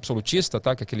monarquista absolutista,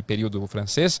 tá? Que é aquele período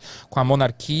francês, com a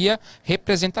monarquia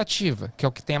representativa, que é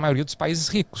o que tem a maioria dos países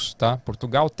ricos. Tá?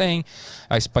 Portugal tem,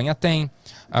 a Espanha tem,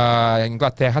 a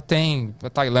Inglaterra tem, a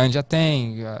Tailândia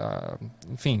tem,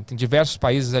 enfim, tem diversos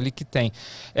países ali que tem.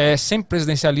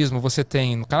 Semipresidencialismo você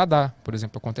tem no Canadá, por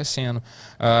exemplo, acontecendo,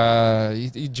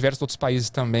 e diversos outros países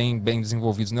também bem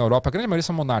desenvolvidos na Europa. A grande maioria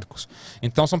são monárquicos.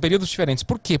 Então são períodos diferentes.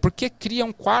 Por quê? Porque cria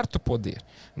um quarto poder,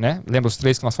 né? Lembra os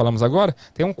 3 que nós falamos agora?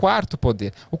 Tem um quarto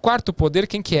poder. O quarto poder,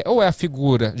 quem que é? Ou é a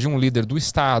figura de um líder do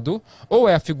Estado, ou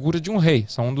é a figura de um rei.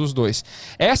 São um dos dois.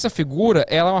 Essa figura,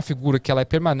 ela é uma figura que ela é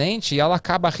permanente e ela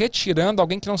acaba acaba retirando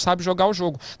alguém que não sabe jogar o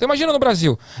jogo. Então imagina no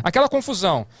Brasil, aquela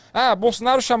confusão.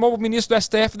 Bolsonaro chamou o ministro do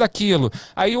STF daquilo.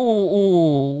 Aí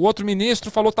o outro ministro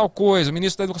falou tal coisa, o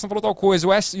ministro da Educação falou tal coisa.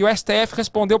 E o STF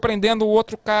respondeu prendendo o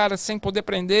outro cara sem poder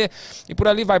prender. E por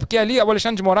ali vai. Porque ali o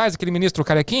Alexandre de Moraes, aquele ministro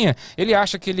carequinha, ele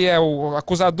acha que ele é o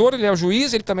acusador, ele é o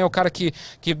juiz, ele também é o cara que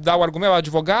dá o argumento, é o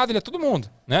advogado, ele é todo mundo,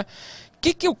 né? O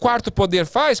que o quarto poder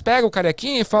faz? Pega o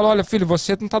carequinha e fala, olha filho,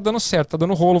 você não tá dando certo, tá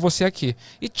dando rolo você aqui.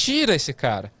 E tira esse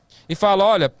cara. E fala,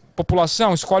 olha,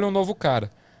 população, escolhe um novo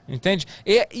cara. Entende?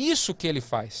 É isso que ele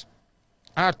faz.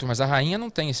 Arthur, mas a rainha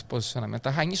não tem esse posicionamento. A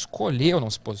rainha escolheu não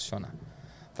se posicionar.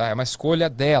 Tá? É uma escolha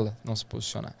dela não se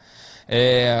posicionar.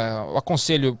 Eu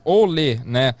aconselho ou ler,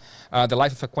 né, The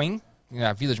Life of a Queen,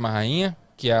 A Vida de uma Rainha,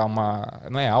 que é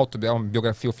não é é uma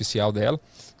biografia oficial dela,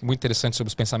 muito interessante sobre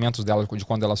os pensamentos dela de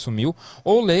quando ela assumiu.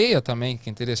 Ou leia também, que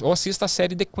é interessante, ou assista a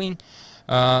série The Queen,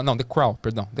 The Crown,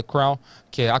 perdão, The Crown,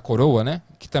 que é a coroa, né?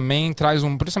 Que também traz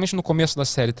principalmente no começo da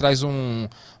série, traz um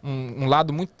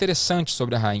lado muito interessante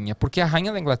sobre a rainha, porque a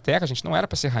rainha da Inglaterra, gente, não era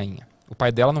para ser rainha. O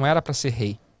pai dela não era para ser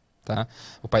rei, tá?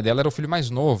 O pai dela era o filho mais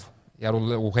novo. Era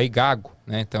o rei gago,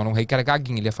 né? Então era um rei que era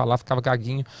gaguinho, ele ia falar, ficava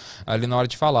gaguinho ali na hora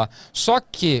de falar. Só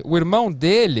que o irmão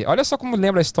dele, olha só como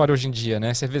lembra a história hoje em dia,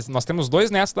 né? Você vê, nós temos 2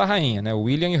 netos da rainha, né? O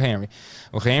William e o Henry.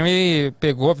 O Henry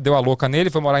pegou, deu a louca nele,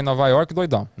 foi morar em Nova York,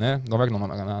 doidão, né? Nova York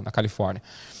não, na Califórnia.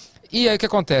 E aí o que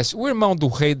acontece? O irmão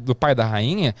do pai da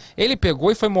rainha, ele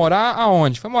pegou e foi morar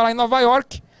aonde? Foi morar em Nova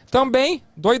York, também,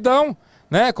 doidão.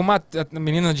 Né, com uma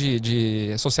menina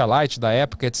de socialite da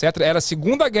época, etc. Era a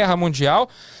Segunda Guerra Mundial,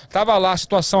 tava lá a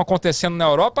situação acontecendo na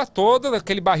Europa toda,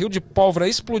 aquele barril de pólvora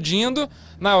explodindo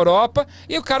na Europa,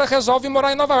 e o cara resolve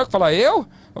morar em Nova York. Fala, eu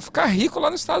vou ficar rico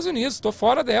lá nos Estados Unidos, estou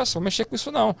fora dessa, vou mexer com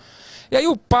isso não. E aí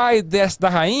o pai da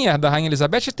rainha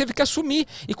Elizabeth, teve que assumir.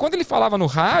 E quando ele falava no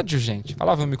rádio, gente,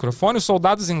 falava no microfone, os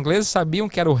soldados ingleses sabiam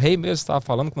que era o rei mesmo que estava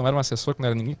falando, que não era um assessor, que não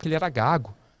era ninguém, porque ele era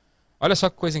gago. Olha só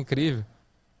que coisa incrível.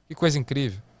 Que coisa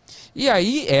incrível. E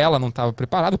aí ela não estava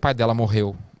preparada, o pai dela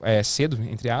morreu cedo,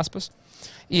 entre aspas,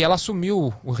 e ela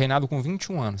assumiu o reinado com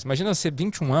 21 anos. Imagina ser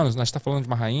 21 anos, nós estamos falando de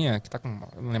uma rainha que está com,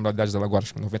 não lembro a idade dela agora,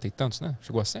 acho que 90 e tantos, né?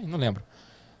 Chegou a 100? Não lembro.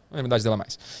 Não lembro a idade dela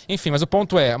mais. Enfim, mas o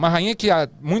ponto é, uma rainha que há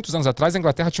muitos anos atrás a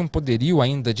Inglaterra tinha um poderio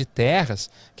ainda de terras,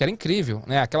 que era incrível,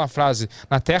 né? Aquela frase,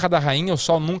 na terra da rainha o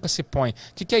sol nunca se põe. O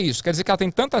que é isso? Quer dizer que ela tem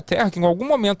tanta terra que em algum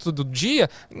momento do dia,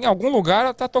 em algum lugar,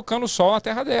 ela está tocando o sol na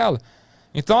terra dela.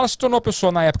 Então ela se tornou a pessoa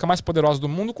na época mais poderosa do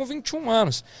mundo com 21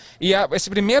 anos. E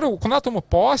quando ela tomou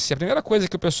posse, a primeira coisa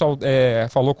que o pessoal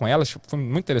falou com ela, foi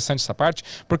muito interessante essa parte,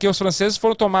 porque os franceses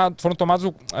foram tomados,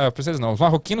 franceses não, os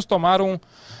marroquinos tomaram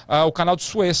o canal de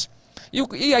Suez.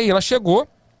 E aí ela chegou,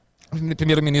 o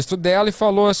primeiro-ministro dela, e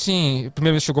falou assim, o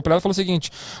primeiro-ministro chegou para ela e falou o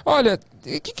seguinte, olha,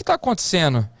 o que está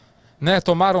acontecendo? Né?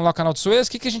 Tomaram lá o canal de Suez,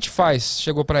 o que a gente faz?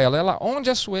 Chegou para ela, onde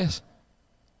é Suez?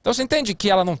 Então você entende que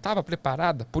ela não estava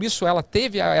preparada, por isso ela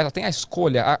tem a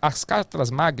escolha, as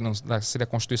cartas magnas da seria a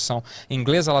Constituição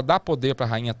inglesa, ela dá poder para a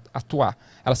rainha atuar,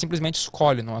 ela simplesmente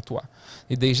escolhe não atuar,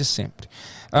 e desde sempre.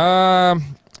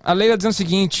 A Leila dizendo o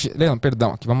seguinte,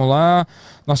 perdão, aqui vamos lá,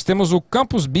 nós temos o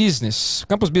Campus Business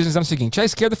dizendo o seguinte, a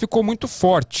esquerda ficou muito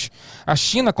forte, a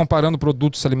China comparando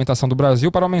produtos de alimentação do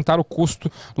Brasil para aumentar o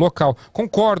custo local.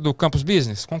 Concordo, Campus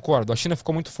Business, concordo, a China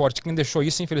ficou muito forte, quem deixou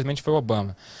isso infelizmente foi o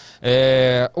Obama.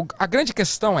 A grande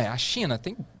questão a China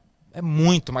é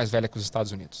muito mais velha que os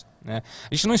Estados Unidos, né?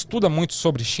 A gente não estuda muito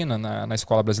sobre China na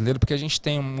escola brasileira porque a gente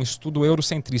tem um estudo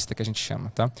eurocentrista que a gente chama,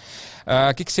 tá?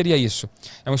 O que seria isso?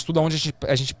 É um estudo onde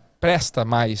a gente presta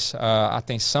mais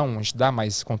atenção, a gente dá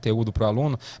mais conteúdo para o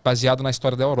aluno baseado na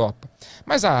história da Europa.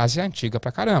 Mas a Ásia é antiga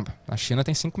pra caramba. A China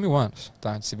tem 5.000 anos,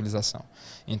 tá, de civilização.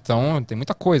 Então tem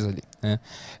muita coisa ali, né?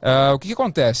 O que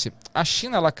acontece? A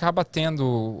China ela acaba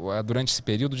tendo, durante esse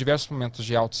período, diversos momentos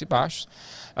de altos e baixos.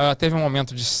 Teve um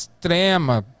momento de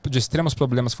extremos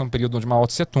problemas, foi um período onde Mao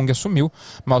Tse Tung assumiu.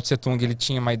 Mao Tse Tung ele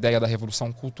tinha uma ideia da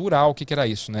revolução cultural. O que era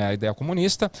isso? Né? A ideia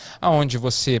comunista, onde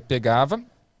você pegava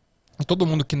e todo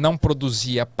mundo que não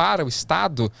produzia para o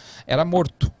Estado era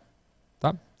morto.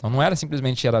 Tá? Então não era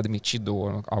simplesmente era demitido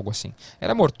ou algo assim.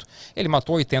 Era morto. Ele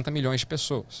matou 80 milhões de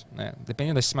pessoas. Né?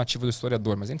 Dependendo da estimativa do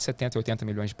historiador, mas entre 70 e 80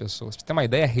 milhões de pessoas. Para você ter uma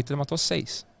ideia, Hitler matou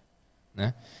 6.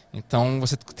 Né? Então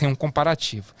você tem um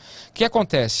comparativo. O que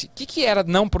acontece? O que era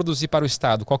não produzir para o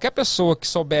Estado? Qualquer pessoa que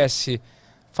soubesse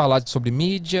falar sobre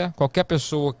mídia, qualquer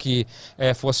pessoa que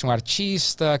fosse um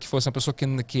artista, que fosse uma pessoa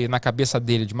que na cabeça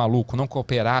dele de maluco não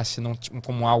cooperasse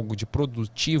como algo de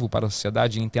produtivo para a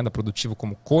sociedade, e entenda produtivo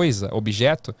como coisa,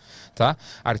 objeto, tá?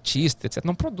 Artista, etc.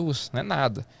 Não produz, não é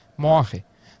nada, morre.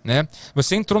 Né?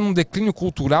 Você entrou num declínio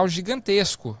cultural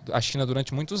gigantesco a China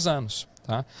durante muitos anos.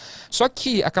 Tá? Só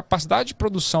que a capacidade de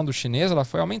produção do chinês ela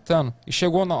foi aumentando e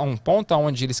chegou a um ponto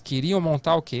onde eles queriam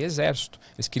montar o quê? Exército.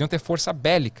 Eles queriam ter força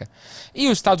bélica. E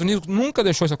os Estados Unidos nunca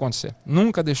deixou isso acontecer.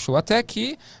 Nunca deixou, até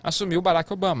que assumiu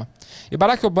Barack Obama. E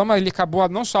Barack Obama ele acabou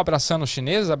não só abraçando os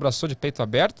chineses, abraçou de peito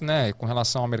aberto, né, com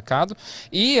relação ao mercado,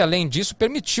 e além disso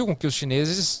permitiu que os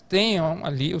chineses tenham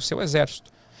ali o seu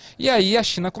exército. E aí a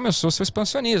China começou seu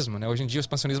expansionismo, né? Hoje em dia o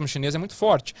expansionismo chinês é muito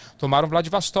forte. Tomaram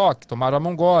Vladivostok, tomaram a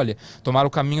Mongólia, tomaram o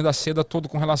caminho da seda todo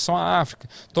com relação à África.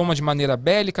 Toma de maneira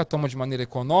bélica, toma de maneira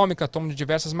econômica, toma de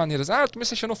diversas maneiras. Ah, tu me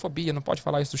xenofobia, não pode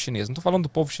falar isso do chinês. Não estou falando do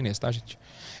povo chinês, tá, gente?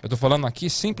 Eu estou falando aqui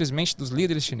simplesmente dos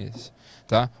líderes chineses,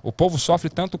 tá? O povo sofre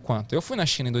tanto quanto. Eu fui na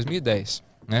China em 2010.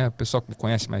 Né? O pessoal que me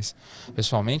conhece mais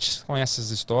pessoalmente conhece as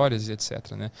histórias e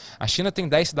etc. Né? A China tem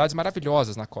 10 cidades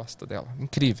maravilhosas na costa dela,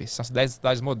 incríveis, são as 10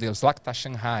 cidades modelos. Lá que está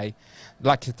Shanghai,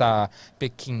 lá que está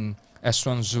Pequim, é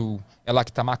Suzhou, é lá que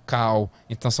está Macau.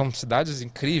 Então são cidades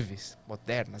incríveis,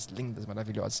 modernas, lindas,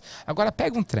 maravilhosas. Agora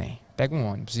pega um trem, pega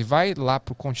um ônibus e vai lá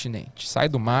para o continente. Sai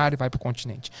do mar e vai para o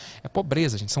continente. É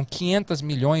pobreza, gente. São 500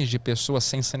 milhões de pessoas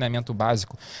sem saneamento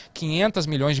básico. 500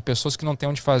 milhões de pessoas que não têm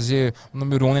onde fazer o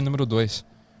número 1 nem o número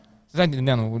 2. Você está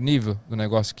entendendo o nível do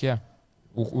negócio que é?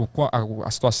 A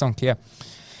situação que é?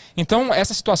 Então,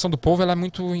 essa situação do povo ela é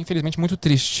muito, infelizmente, muito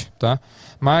triste, tá?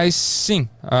 Mas, sim,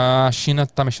 a China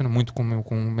está mexendo muito com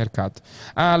o mercado.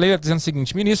 A Leila está dizendo o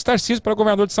seguinte: ministro Tarcísio para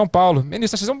governador de São Paulo.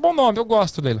 Ministro Tarcísio é um bom nome, eu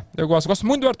gosto, Leila. Eu gosto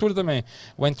muito do Arthur também,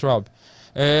 o Weintraub.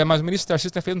 Mas o ministro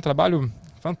Tarcísio tem feito um trabalho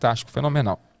fantástico,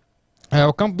 fenomenal.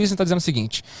 O Campo Business está dizendo o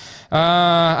seguinte: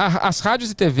 as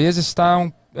rádios e TVs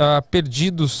estão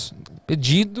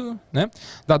pedido, né,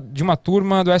 de uma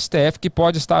turma do STF que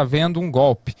pode estar havendo um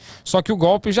golpe. Só que o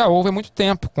golpe já houve há muito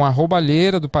tempo, com a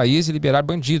roubalheira do país e liberar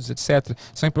bandidos, etc.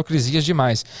 São hipocrisias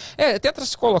demais. Tenta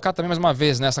se colocar também mais uma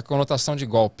vez nessa conotação de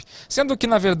golpe. Sendo que,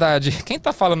 na verdade, quem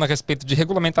está falando a respeito de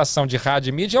regulamentação de rádio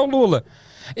e mídia é o Lula.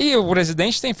 E o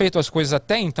presidente tem feito as coisas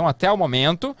até então, até o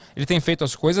momento, ele tem feito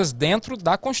as coisas dentro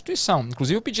da Constituição.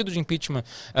 Inclusive o pedido de impeachment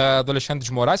do Alexandre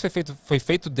de Moraes foi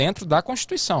feito dentro da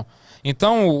Constituição.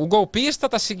 Então o golpista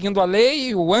está seguindo a lei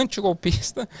e o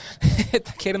antigolpista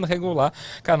está querendo regular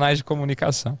canais de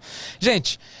comunicação.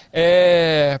 Gente,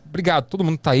 obrigado, todo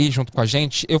mundo está aí junto com a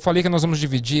gente. Eu falei que nós vamos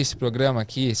dividir esse programa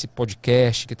aqui, esse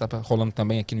podcast que está rolando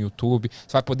também aqui no YouTube.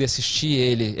 Você vai poder assistir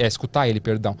ele, escutar ele,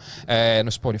 perdão,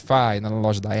 no Spotify, na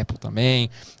loja da Apple também.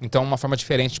 Então, uma forma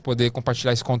diferente de poder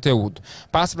compartilhar esse conteúdo.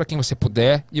 Passa para quem você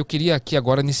puder. E eu queria aqui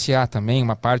agora iniciar também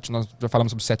uma parte, nós já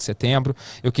falamos sobre o 7 de setembro,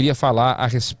 eu queria falar a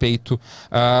respeito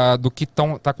do que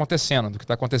está acontecendo, do que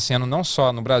está acontecendo não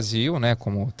só no Brasil, né,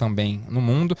 como também no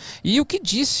mundo, e o que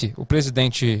disse o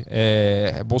presidente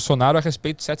Bolsonaro a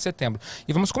respeito do 7 de setembro.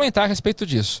 E vamos comentar a respeito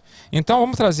disso. Então,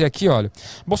 vamos trazer aqui, olha,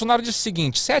 Bolsonaro disse o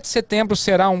seguinte: 7 de setembro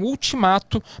será um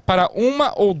ultimato para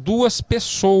uma ou duas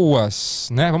pessoas.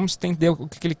 Né? Vamos entender o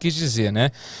que ele quis dizer. Né?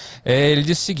 Ele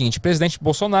disse o seguinte: o presidente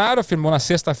Bolsonaro afirmou na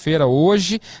sexta-feira,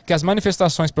 hoje, que as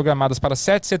manifestações programadas para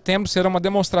 7 de setembro serão uma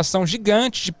demonstração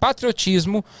gigante de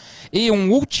patriotismo e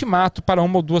um ultimato para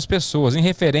uma ou duas pessoas, em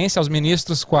referência aos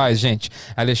ministros quais, gente?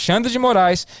 Alexandre de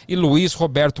Moraes e Luiz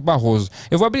Roberto Barroso.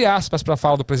 Eu vou abrir aspas para a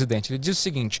fala do presidente. Ele diz o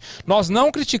seguinte: nós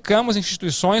não criticamos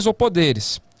instituições ou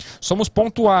poderes. Somos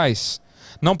pontuais.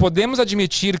 Não podemos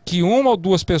admitir que uma ou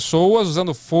duas pessoas,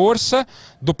 usando força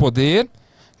do poder,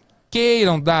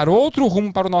 queiram dar outro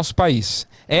rumo para o nosso país.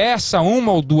 Essa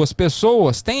uma ou duas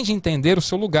pessoas tem de entender o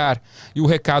seu lugar. E o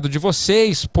recado de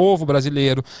vocês, povo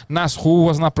brasileiro, nas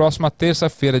ruas na próxima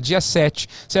terça-feira, dia 7,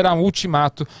 será um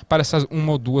ultimato para essas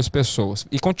uma ou duas pessoas.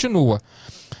 E continua: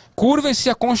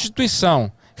 curvem-se à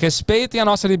Constituição. Respeitem a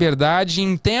nossa liberdade e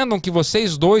entendam que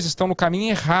vocês dois estão no caminho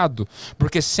errado,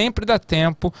 porque sempre dá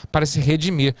tempo para se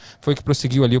redimir. Foi o que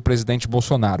prosseguiu ali o presidente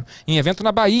Bolsonaro. Em evento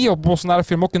na Bahia, o Bolsonaro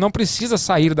afirmou que não precisa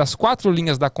sair das 4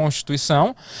 linhas da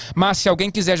Constituição, mas se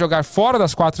alguém quiser jogar fora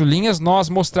das 4 linhas, nós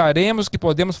mostraremos que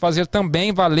podemos fazer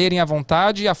também valerem a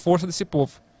vontade e a força desse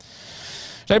povo.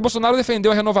 Jair Bolsonaro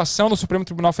defendeu a renovação do Supremo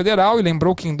Tribunal Federal e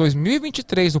lembrou que em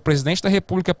 2023 o presidente da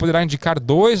República poderá indicar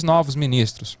 2 novos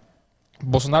ministros.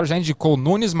 Bolsonaro já indicou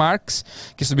Nunes Marques,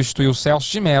 que substituiu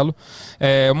Celso de Mello.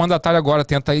 O mandatário agora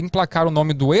tenta emplacar o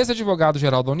nome do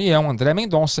ex-advogado-geral da União, André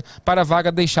Mendonça, para a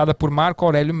vaga deixada por Marco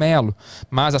Aurélio Mello.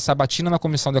 Mas a sabatina na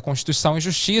Comissão da Constituição e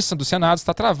Justiça do Senado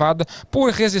está travada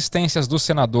por resistências dos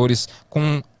senadores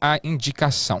com a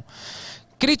indicação.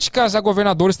 Críticas a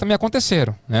governadores também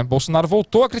aconteceram, né? Bolsonaro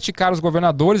voltou a criticar os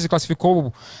governadores e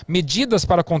classificou medidas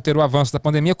para conter o avanço da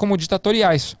pandemia como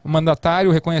ditatoriais. O mandatário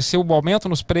reconheceu o aumento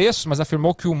nos preços, mas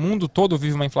afirmou que o mundo todo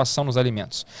vive uma inflação nos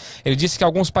alimentos. Ele disse que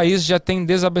alguns países já têm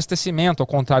desabastecimento, ao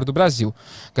contrário do Brasil.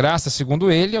 Graças,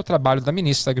 segundo ele, ao trabalho da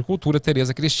ministra da Agricultura,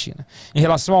 Tereza Cristina. Em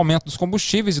relação ao aumento dos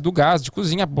combustíveis e do gás de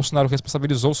cozinha, Bolsonaro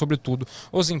responsabilizou, sobretudo,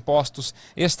 os impostos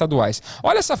estaduais.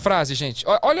 Olha essa frase, gente.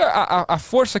 Olha a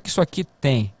força que isso aqui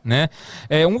tem. Né?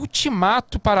 É um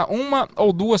ultimato para uma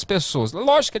ou duas pessoas.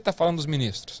 Lógico que ele está falando dos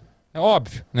ministros. É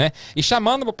óbvio, né? E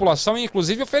chamando a população,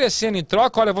 inclusive oferecendo em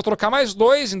troca, olha, eu vou trocar mais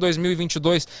 2 em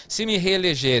 2022 se me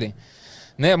reelegerem.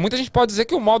 Né? Muita gente pode dizer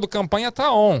que o modo campanha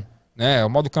está on. Né? O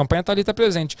modo campanha está ali, está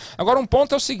presente. Agora, um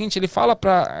ponto é o seguinte, ele fala,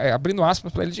 abrindo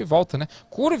aspas para ele de volta, né?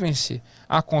 Curvem-se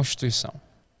à Constituição.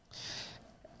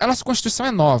 A nossa Constituição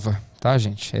é nova, tá,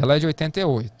 gente? Ela é de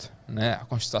 88. Né,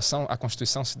 a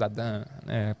Constituição Cidadã,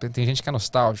 né, tem gente que é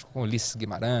nostálgico, com Ulisses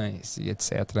Guimarães e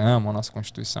etc, amam a nossa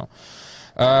Constituição.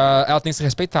 Ela tem que ser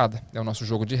respeitada, é o nosso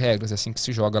jogo de regras, é assim que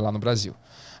se joga lá no Brasil.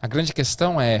 A grande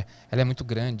questão ela é muito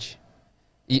grande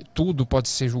e tudo pode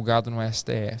ser julgado no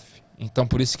STF. Então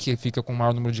por isso que fica com o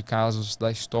maior número de casos da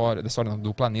história não,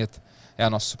 do planeta, é a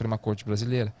nossa Suprema Corte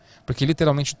brasileira. Porque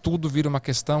literalmente tudo vira uma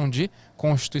questão de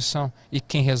Constituição. E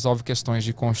quem resolve questões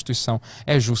de Constituição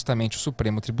é justamente o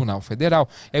Supremo Tribunal Federal.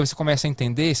 E aí você começa a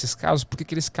entender esses casos, por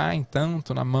que eles caem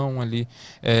tanto na mão ali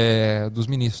dos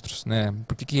ministros, né?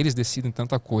 Por que eles decidem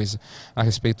tanta coisa a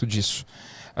respeito disso.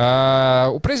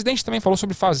 O presidente também falou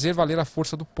sobre fazer valer a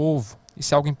força do povo.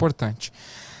 Isso é algo importante.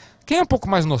 Quem é um pouco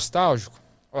mais nostálgico,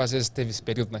 ou às vezes teve esse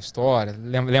período na história,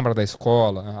 lembra da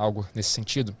escola, algo nesse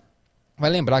sentido, vai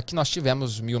lembrar que nós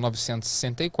tivemos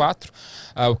 1964,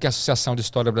 o que a Associação de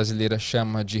História Brasileira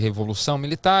chama de Revolução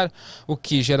Militar, o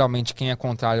que geralmente quem é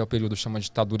contrário ao período chama de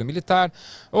ditadura militar,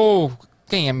 ou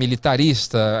quem é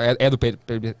militarista,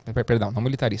 perdão, não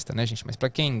militarista, né, gente, mas para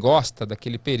quem gosta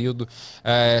daquele período,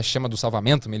 chama do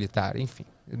salvamento militar, enfim,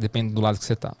 depende do lado que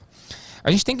você estava.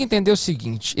 A gente tem que entender o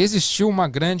seguinte, existiu uma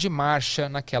grande marcha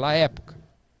naquela época,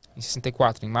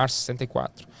 em março de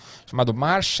 64, chamado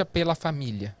Marcha pela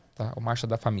Família. Tá? O Marcha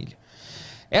da Família.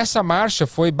 Essa marcha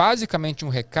foi basicamente um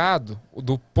recado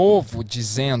do povo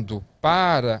dizendo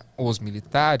para os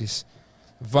militares: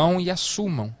 vão e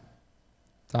assumam.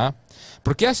 Tá?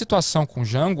 Porque a situação com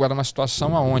Jango era uma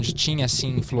situação onde tinha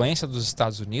sim influência dos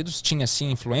Estados Unidos, tinha sim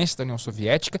influência da União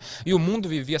Soviética e o mundo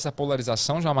vivia essa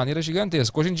polarização de uma maneira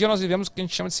gigantesca. Hoje em dia nós vivemos o que a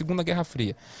gente chama de Segunda Guerra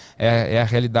Fria. É a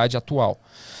realidade atual.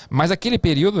 Mas aquele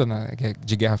período, né,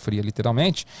 de Guerra Fria,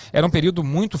 literalmente, era um período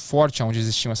muito forte onde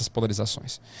existiam essas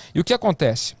polarizações. E o que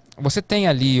acontece? Você tem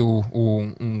ali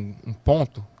um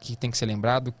ponto que tem que ser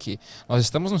lembrado, que nós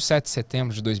estamos no 7 de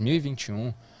setembro de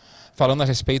 2021, falando a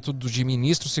respeito de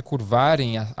ministros se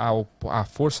curvarem à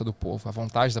força do povo, à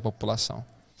vontade da população.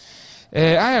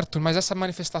 Arthur, mas essa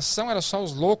manifestação era só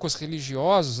os loucos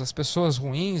religiosos, as pessoas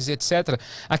ruins, etc.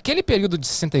 Aquele período de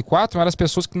 64 eram as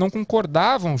pessoas que não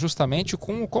concordavam justamente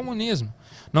com o comunismo,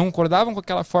 não concordavam com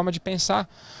aquela forma de pensar,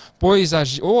 pois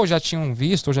ou já tinham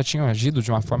visto ou já tinham agido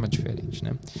de uma forma diferente,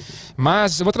 né?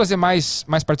 Mas eu vou trazer mais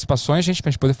participações, gente, para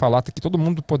a gente poder falar, que todo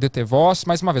mundo poder ter voz.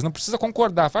 Mais uma vez, não precisa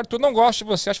concordar. Arthur, não gosto de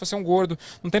você, acho você um gordo,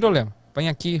 não tem problema. Vem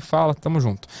aqui, fala, tamo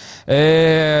junto.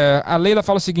 A Leila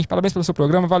fala o seguinte: parabéns pelo seu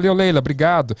programa, valeu, Leila,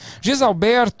 obrigado.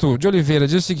 Gisalberto de Oliveira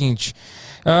diz o seguinte: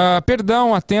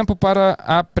 perdão a tempo para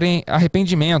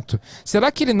arrependimento. Será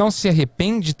que ele não se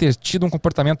arrepende de ter tido um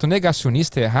comportamento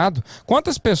negacionista e errado?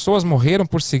 Quantas pessoas morreram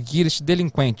por seguir este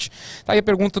delinquente? Tá aí a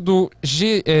pergunta do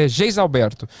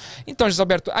Gisalberto. Então,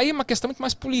 Gisalberto, aí é uma questão muito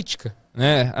mais política,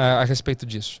 né, a respeito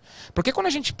disso. Porque quando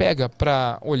a gente pega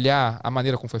para olhar a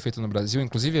maneira como foi feito no Brasil,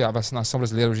 inclusive a vacinação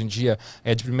brasileira hoje em dia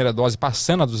é de primeira dose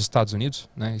passando a dos Estados Unidos,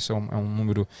 né, isso é um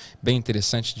número bem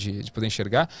interessante de poder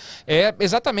enxergar, é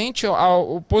exatamente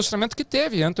o posicionamento que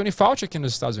teve Anthony Fauci aqui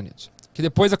nos Estados Unidos, que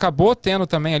depois acabou tendo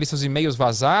também ali seus e-mails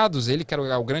vazados, ele que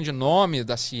era o grande nome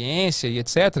da ciência e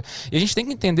etc. E a gente tem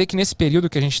que entender que nesse período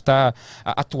que a gente está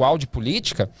atual de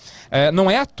política, não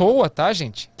é à toa, tá,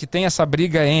 gente, que tem essa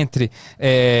briga entre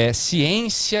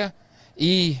ciência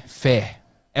e fé.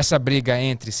 Essa briga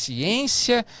entre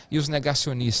ciência e os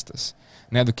negacionistas,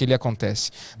 né, do que lhe acontece.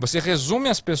 Você resume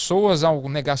as pessoas ao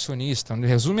negacionista,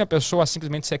 resume a pessoa a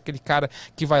simplesmente ser aquele cara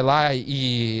que vai lá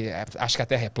e acha que a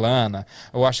Terra é plana,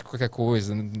 ou acha que qualquer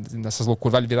coisa, nessas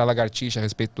loucuras, vai virar lagartixa a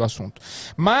respeito do assunto.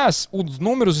 Mas os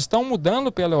números estão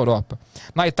mudando pela Europa.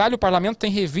 Na Itália, o parlamento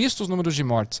tem revisto os números de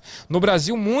mortes. No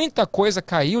Brasil, muita coisa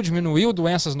caiu, diminuiu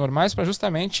doenças normais para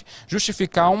justamente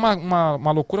justificar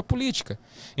uma loucura política.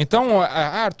 Então,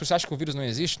 Arthur, você acha que o vírus não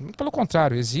existe? Muito pelo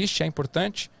contrário, existe, é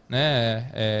importante,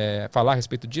 né, falar a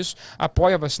respeito disso,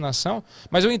 apoio a vacinação,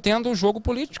 mas eu entendo o jogo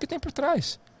político que tem por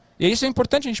trás. E isso é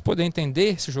importante a gente poder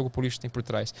entender esse jogo político que tem por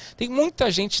trás. Tem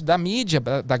muita gente da mídia,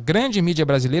 da grande mídia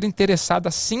brasileira, interessada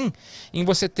sim em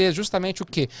você ter justamente o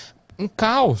quê? Um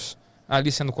caos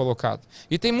ali sendo colocado.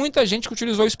 E tem muita gente que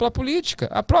utilizou isso pela política.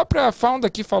 A própria Fonda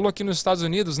aqui falou aqui nos Estados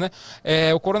Unidos, né?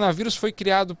 O coronavírus foi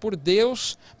criado por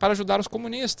Deus para ajudar os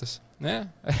comunistas, né?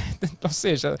 Ou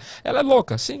seja, ela é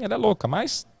louca, sim, ela é louca,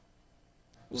 mas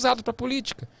usado para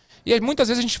política. E muitas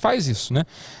vezes a gente faz isso, né?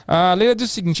 A Leila diz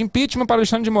o seguinte: impeachment para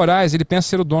Alexandre de Moraes, ele pensa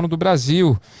ser o dono do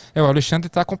Brasil. O Alexandre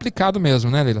está complicado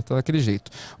mesmo, né, Leila? Tá daquele jeito.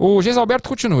 O Geis Alberto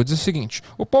continua, diz o seguinte: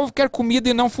 o povo quer comida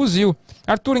e não fuzil.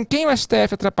 Arthur, em quem o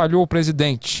STF atrapalhou o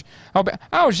presidente?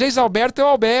 O Geis Alberto é o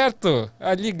Alberto.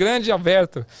 Ali, grande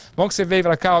Alberto. Bom que você veio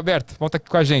para cá, Alberto. Volta aqui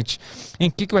com a gente.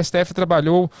 Em que o STF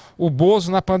trabalhou o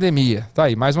Bozo na pandemia? Tá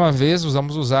aí, mais uma vez,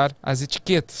 vamos usar as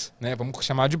etiquetas, né? Vamos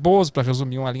chamar de Bozo para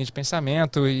resumir uma linha de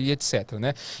pensamento e etc,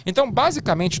 né? Então,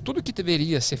 basicamente, tudo que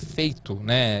deveria ser feito,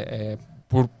 né,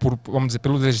 vamos dizer,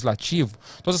 pelo legislativo,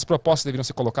 todas as propostas deveriam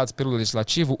ser colocadas pelo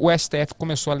legislativo, o STF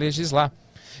começou a legislar.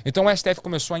 Então o STF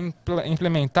começou a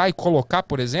implementar e colocar,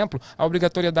 por exemplo, a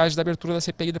obrigatoriedade da abertura da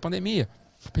CPI da pandemia.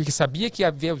 Porque sabia que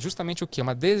havia justamente o quê?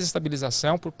 Uma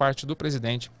desestabilização por parte do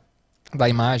presidente da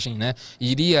imagem, né?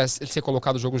 Iria ser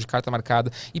colocado o jogo de carta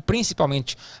marcada. E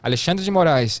principalmente Alexandre de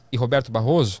Moraes e Roberto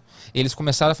Barroso, eles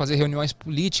começaram a fazer reuniões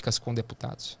políticas com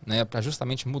deputados, né? Para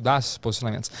justamente mudar esses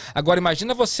posicionamentos. Agora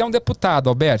imagina você é um deputado,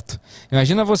 Alberto.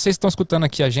 Imagina vocês que estão escutando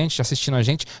aqui a gente, assistindo a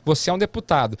gente, você é um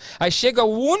deputado. Aí chega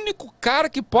o único cara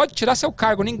que pode tirar seu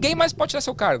cargo. Ninguém mais pode tirar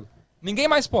seu cargo. Ninguém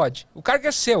mais pode. O cargo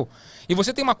é seu. E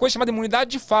você tem uma coisa chamada imunidade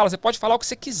de fala. Você pode falar o que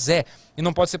você quiser e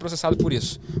não pode ser processado por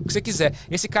isso. O que você quiser.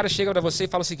 Esse cara chega pra você e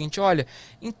fala o seguinte: olha,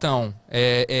 então,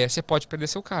 você pode perder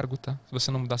seu cargo, tá? Se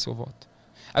você não mudar seu voto.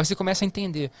 Aí você começa a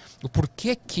entender o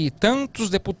porquê que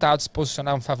tantos deputados se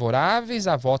posicionavam favoráveis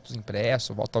a votos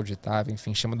impressos, voto auditável,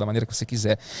 enfim, chama da maneira que você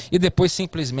quiser. E depois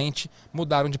simplesmente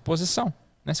mudaram de posição.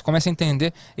 Né? Você começa a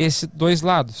entender esses dois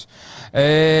lados.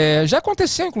 Já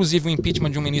aconteceu, inclusive, o impeachment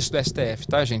de um ministro do STF,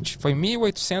 tá, gente? Foi em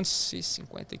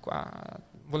 1854,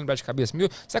 vou lembrar de cabeça,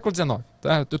 século XIX.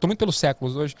 Tá? Eu estou muito pelos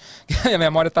séculos hoje, a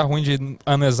memória está ruim de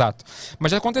ano exato.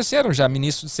 Mas já aconteceram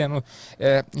ministros sendo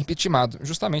impeachment,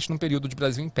 justamente num período de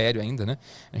Brasil Império ainda, né?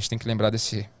 A gente tem que lembrar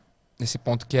desse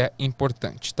ponto que é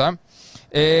importante, tá?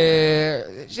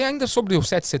 Já ainda sobre o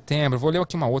 7 de setembro, vou ler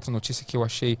aqui uma outra notícia que eu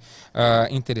achei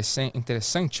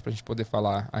interessante para a gente poder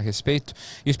falar a respeito.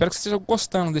 E espero que você esteja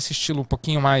gostando desse estilo um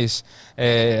pouquinho mais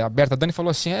aberto. A Dani falou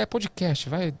assim: podcast,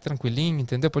 vai tranquilinho,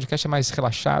 entendeu? Podcast é mais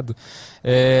relaxado.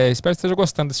 Espero que você esteja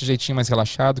gostando desse jeitinho mais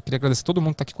relaxado. Queria agradecer a todo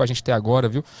mundo que está aqui com a gente até agora,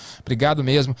 viu? Obrigado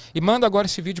mesmo. E manda agora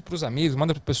esse vídeo para os amigos,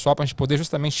 manda para o pessoal, para a gente poder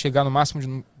justamente chegar no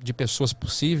máximo de pessoas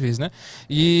possíveis, né?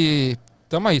 E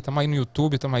Estamos aí no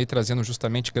YouTube, estamos aí trazendo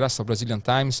justamente, graças ao Brazilian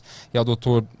Times e ao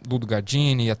Dr. Ludo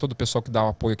Gardini e a todo o pessoal que dá o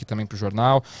apoio aqui também para o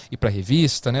jornal e para a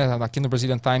revista, né? Aqui no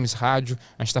Brazilian Times Rádio,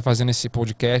 a gente está fazendo esse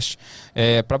podcast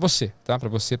para você, tá? Para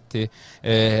você ter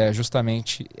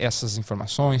justamente essas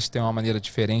informações, ter uma maneira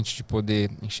diferente de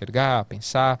poder enxergar,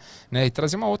 pensar, né? E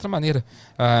trazer uma outra maneira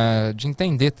de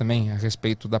entender também a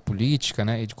respeito da política,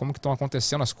 né? E de como que estão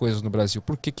acontecendo as coisas no Brasil,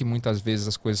 por que muitas vezes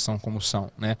as coisas são como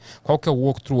são, né? Qual que é o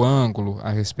outro ângulo a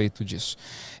respeito disso.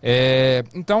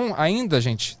 Então, ainda,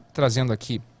 gente, trazendo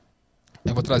aqui,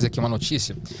 eu vou trazer aqui uma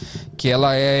notícia que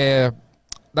ela é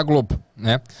da Globo,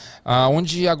 né?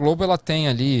 Onde a Globo ela tem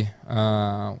ali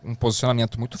um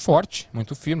posicionamento muito forte,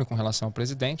 muito firme com relação ao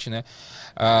presidente, né?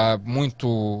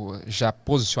 Muito já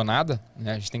posicionada,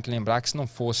 né? A gente tem que lembrar que se não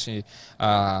fosse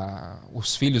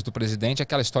os filhos do presidente,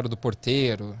 aquela história do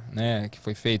porteiro, né? Que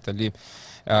foi feita ali,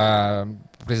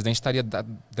 o presidente estaria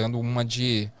dando uma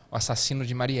de o assassino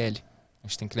de Marielle. A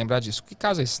gente tem que lembrar disso. Que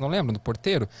caso é esse? Não lembram do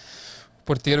porteiro? O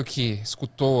porteiro que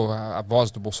escutou a voz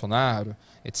do Bolsonaro,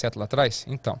 etc. lá atrás?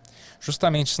 Então,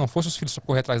 justamente, se não fosse os filhos para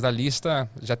correr atrás da lista,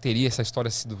 já teria essa história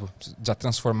sido já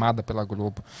transformada pela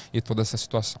Globo e toda essa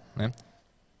situação, né?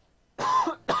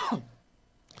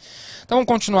 Então vamos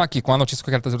continuar aqui com a notícia que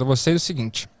eu quero trazer para vocês. É o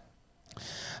seguinte: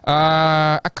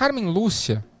 a Carmen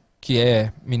Lúcia, que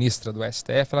é ministra do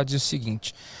STF, ela diz o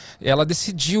seguinte: ela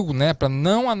decidiu, né, para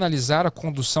não analisar a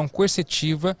condução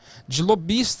coercitiva de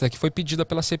lobista que foi pedida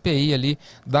pela CPI ali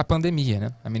da pandemia,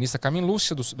 né? A ministra Carmen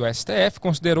Lúcia do STF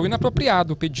considerou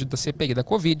inapropriado o pedido da CPI da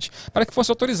Covid para que fosse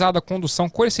autorizada a condução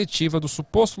coercitiva do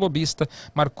suposto lobista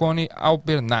Marconi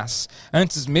Albernaz,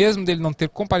 antes mesmo dele não ter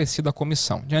comparecido à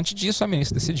comissão. Diante disso, a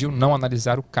ministra decidiu não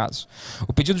analisar o caso.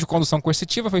 O pedido de condução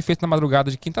coercitiva foi feito na madrugada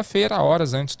de quinta-feira,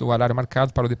 horas antes do horário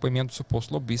marcado para o depoimento depoimento do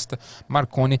suposto lobista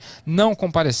Marconi não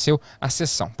compareceu à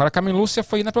sessão. Para Carmen Lúcia,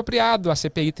 foi inapropriado a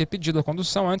CPI ter pedido a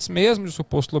condução antes mesmo de o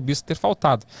suposto lobista ter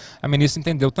faltado. A ministra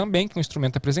entendeu também que o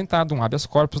instrumento apresentado, um habeas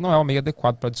corpus, não é o meio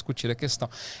adequado para discutir a questão.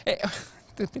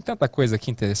 Tem tanta coisa aqui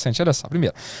interessante. Olha só,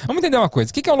 primeiro, vamos entender uma coisa.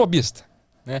 O que é um lobista?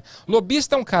 Né?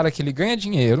 Lobista é um cara que ele ganha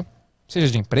dinheiro, seja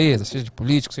de empresa, seja de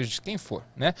político, seja de quem for,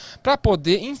 né? Para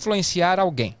poder influenciar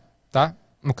alguém, tá?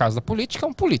 No caso da política, é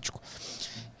um político.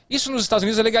 Isso nos Estados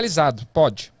Unidos é legalizado,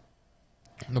 pode.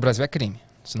 No Brasil é crime.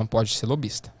 Você não pode ser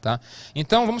lobista, tá?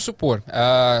 Então, vamos supor,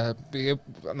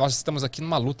 nós estamos aqui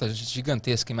numa luta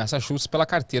gigantesca em Massachusetts pela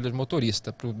carteira de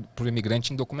motorista para o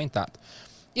imigrante indocumentado.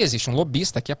 E existe um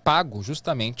lobista que é pago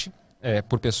justamente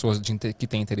por pessoas que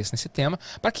têm interesse nesse tema,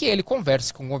 para que ele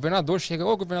converse com o governador, chega,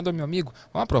 ô governador, meu amigo,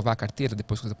 vamos aprovar a carteira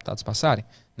depois que os deputados passarem?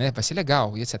 Né? Vai ser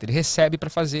legal, e etc. Ele recebe para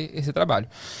fazer esse trabalho.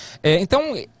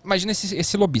 Então, imagina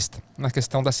esse lobista na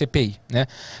questão da CPI. Né?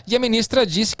 E a ministra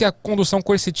disse que a condução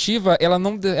coercitiva ela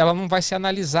não vai ser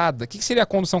analisada. O que seria a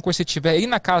condução coercitiva? É ir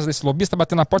na casa desse lobista,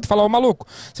 bater na porta e falar, ô maluco,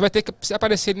 você vai ter que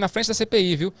aparecer na frente da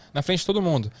CPI, viu? Na frente de todo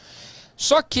mundo.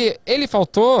 Só que ele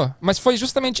faltou, mas foi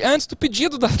justamente antes do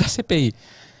pedido da CPI.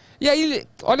 E aí,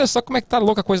 olha só como é que tá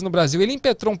louca a coisa no Brasil. Ele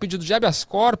impetrou um pedido de habeas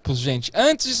corpus, gente,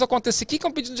 antes disso acontecer. O que é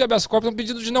um pedido de habeas corpus? É um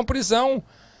pedido de não prisão.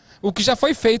 O que já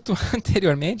foi feito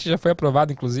anteriormente, já foi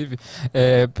aprovado, inclusive,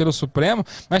 pelo Supremo.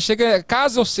 Mas chega,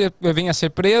 caso eu venha a ser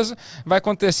preso, vai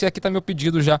acontecer, aqui está meu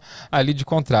pedido já ali de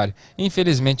contrário.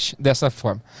 Infelizmente, dessa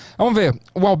forma. Vamos ver,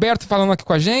 o Alberto falando aqui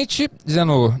com a gente,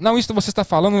 dizendo, não, isso você está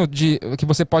falando de que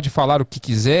você pode falar o que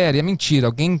quiser, e é mentira.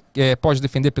 Alguém pode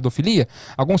defender pedofilia?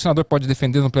 Algum senador pode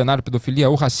defender no plenário pedofilia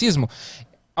ou racismo?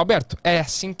 Alberto, é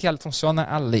assim que funciona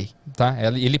a lei, tá?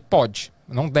 Ele pode.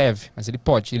 Não deve, mas ele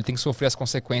pode. Ele tem que sofrer as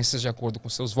consequências de acordo com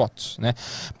seus votos, né?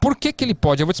 Por que ele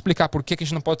pode? Eu vou te explicar por que a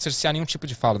gente não pode cercear nenhum tipo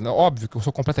de fala. Óbvio que eu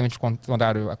sou completamente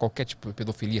contrário a qualquer tipo de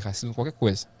pedofilia, racismo, qualquer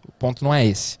coisa. O ponto não é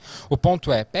esse. O ponto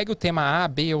é, pegue o tema A,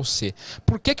 B ou C.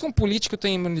 Por que um político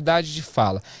tem imunidade de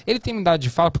fala? Ele tem imunidade de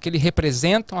fala porque ele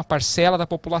representa uma parcela da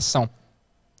população.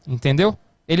 Entendeu?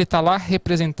 Ele está lá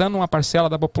representando uma parcela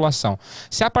da população.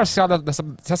 Se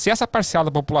essa parcela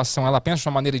da população ela pensa de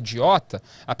uma maneira idiota,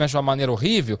 ela pensa de uma maneira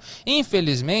horrível,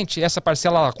 infelizmente essa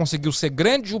parcela ela conseguiu ser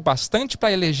grande o bastante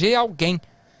para eleger alguém.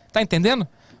 Tá entendendo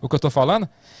o que eu estou falando?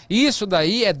 Isso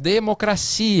daí é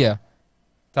democracia,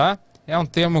 tá? É um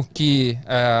termo que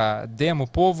demo,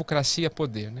 povo, cracia,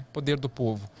 poder, né? Poder do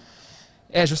povo.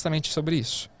 É justamente sobre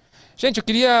isso. Gente, eu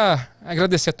queria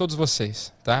agradecer a todos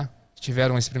vocês, tá?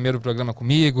 Tiveram esse primeiro programa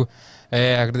comigo,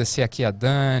 agradecer aqui a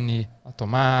Dani, a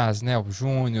Tomás, né, o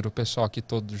Júnior, o pessoal aqui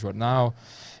todo do jornal,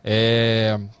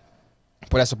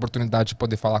 por essa oportunidade de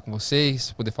poder falar com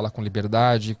vocês, poder falar com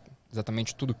liberdade,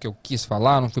 exatamente tudo que eu quis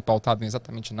falar, não fui pautado em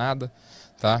exatamente nada,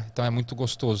 tá? Então é muito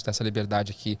gostoso ter essa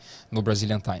liberdade aqui no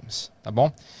Brazilian Times, tá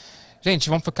bom? Gente,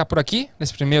 vamos ficar por aqui,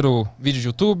 nesse primeiro vídeo de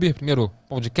YouTube, primeiro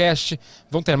podcast.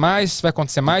 Vão ter mais, vai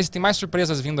acontecer mais. Tem mais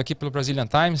surpresas vindo aqui pelo Brazilian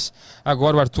Times.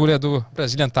 Agora o Arthur é do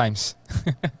Brazilian Times.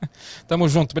 Tamo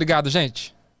junto. Obrigado,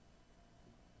 gente.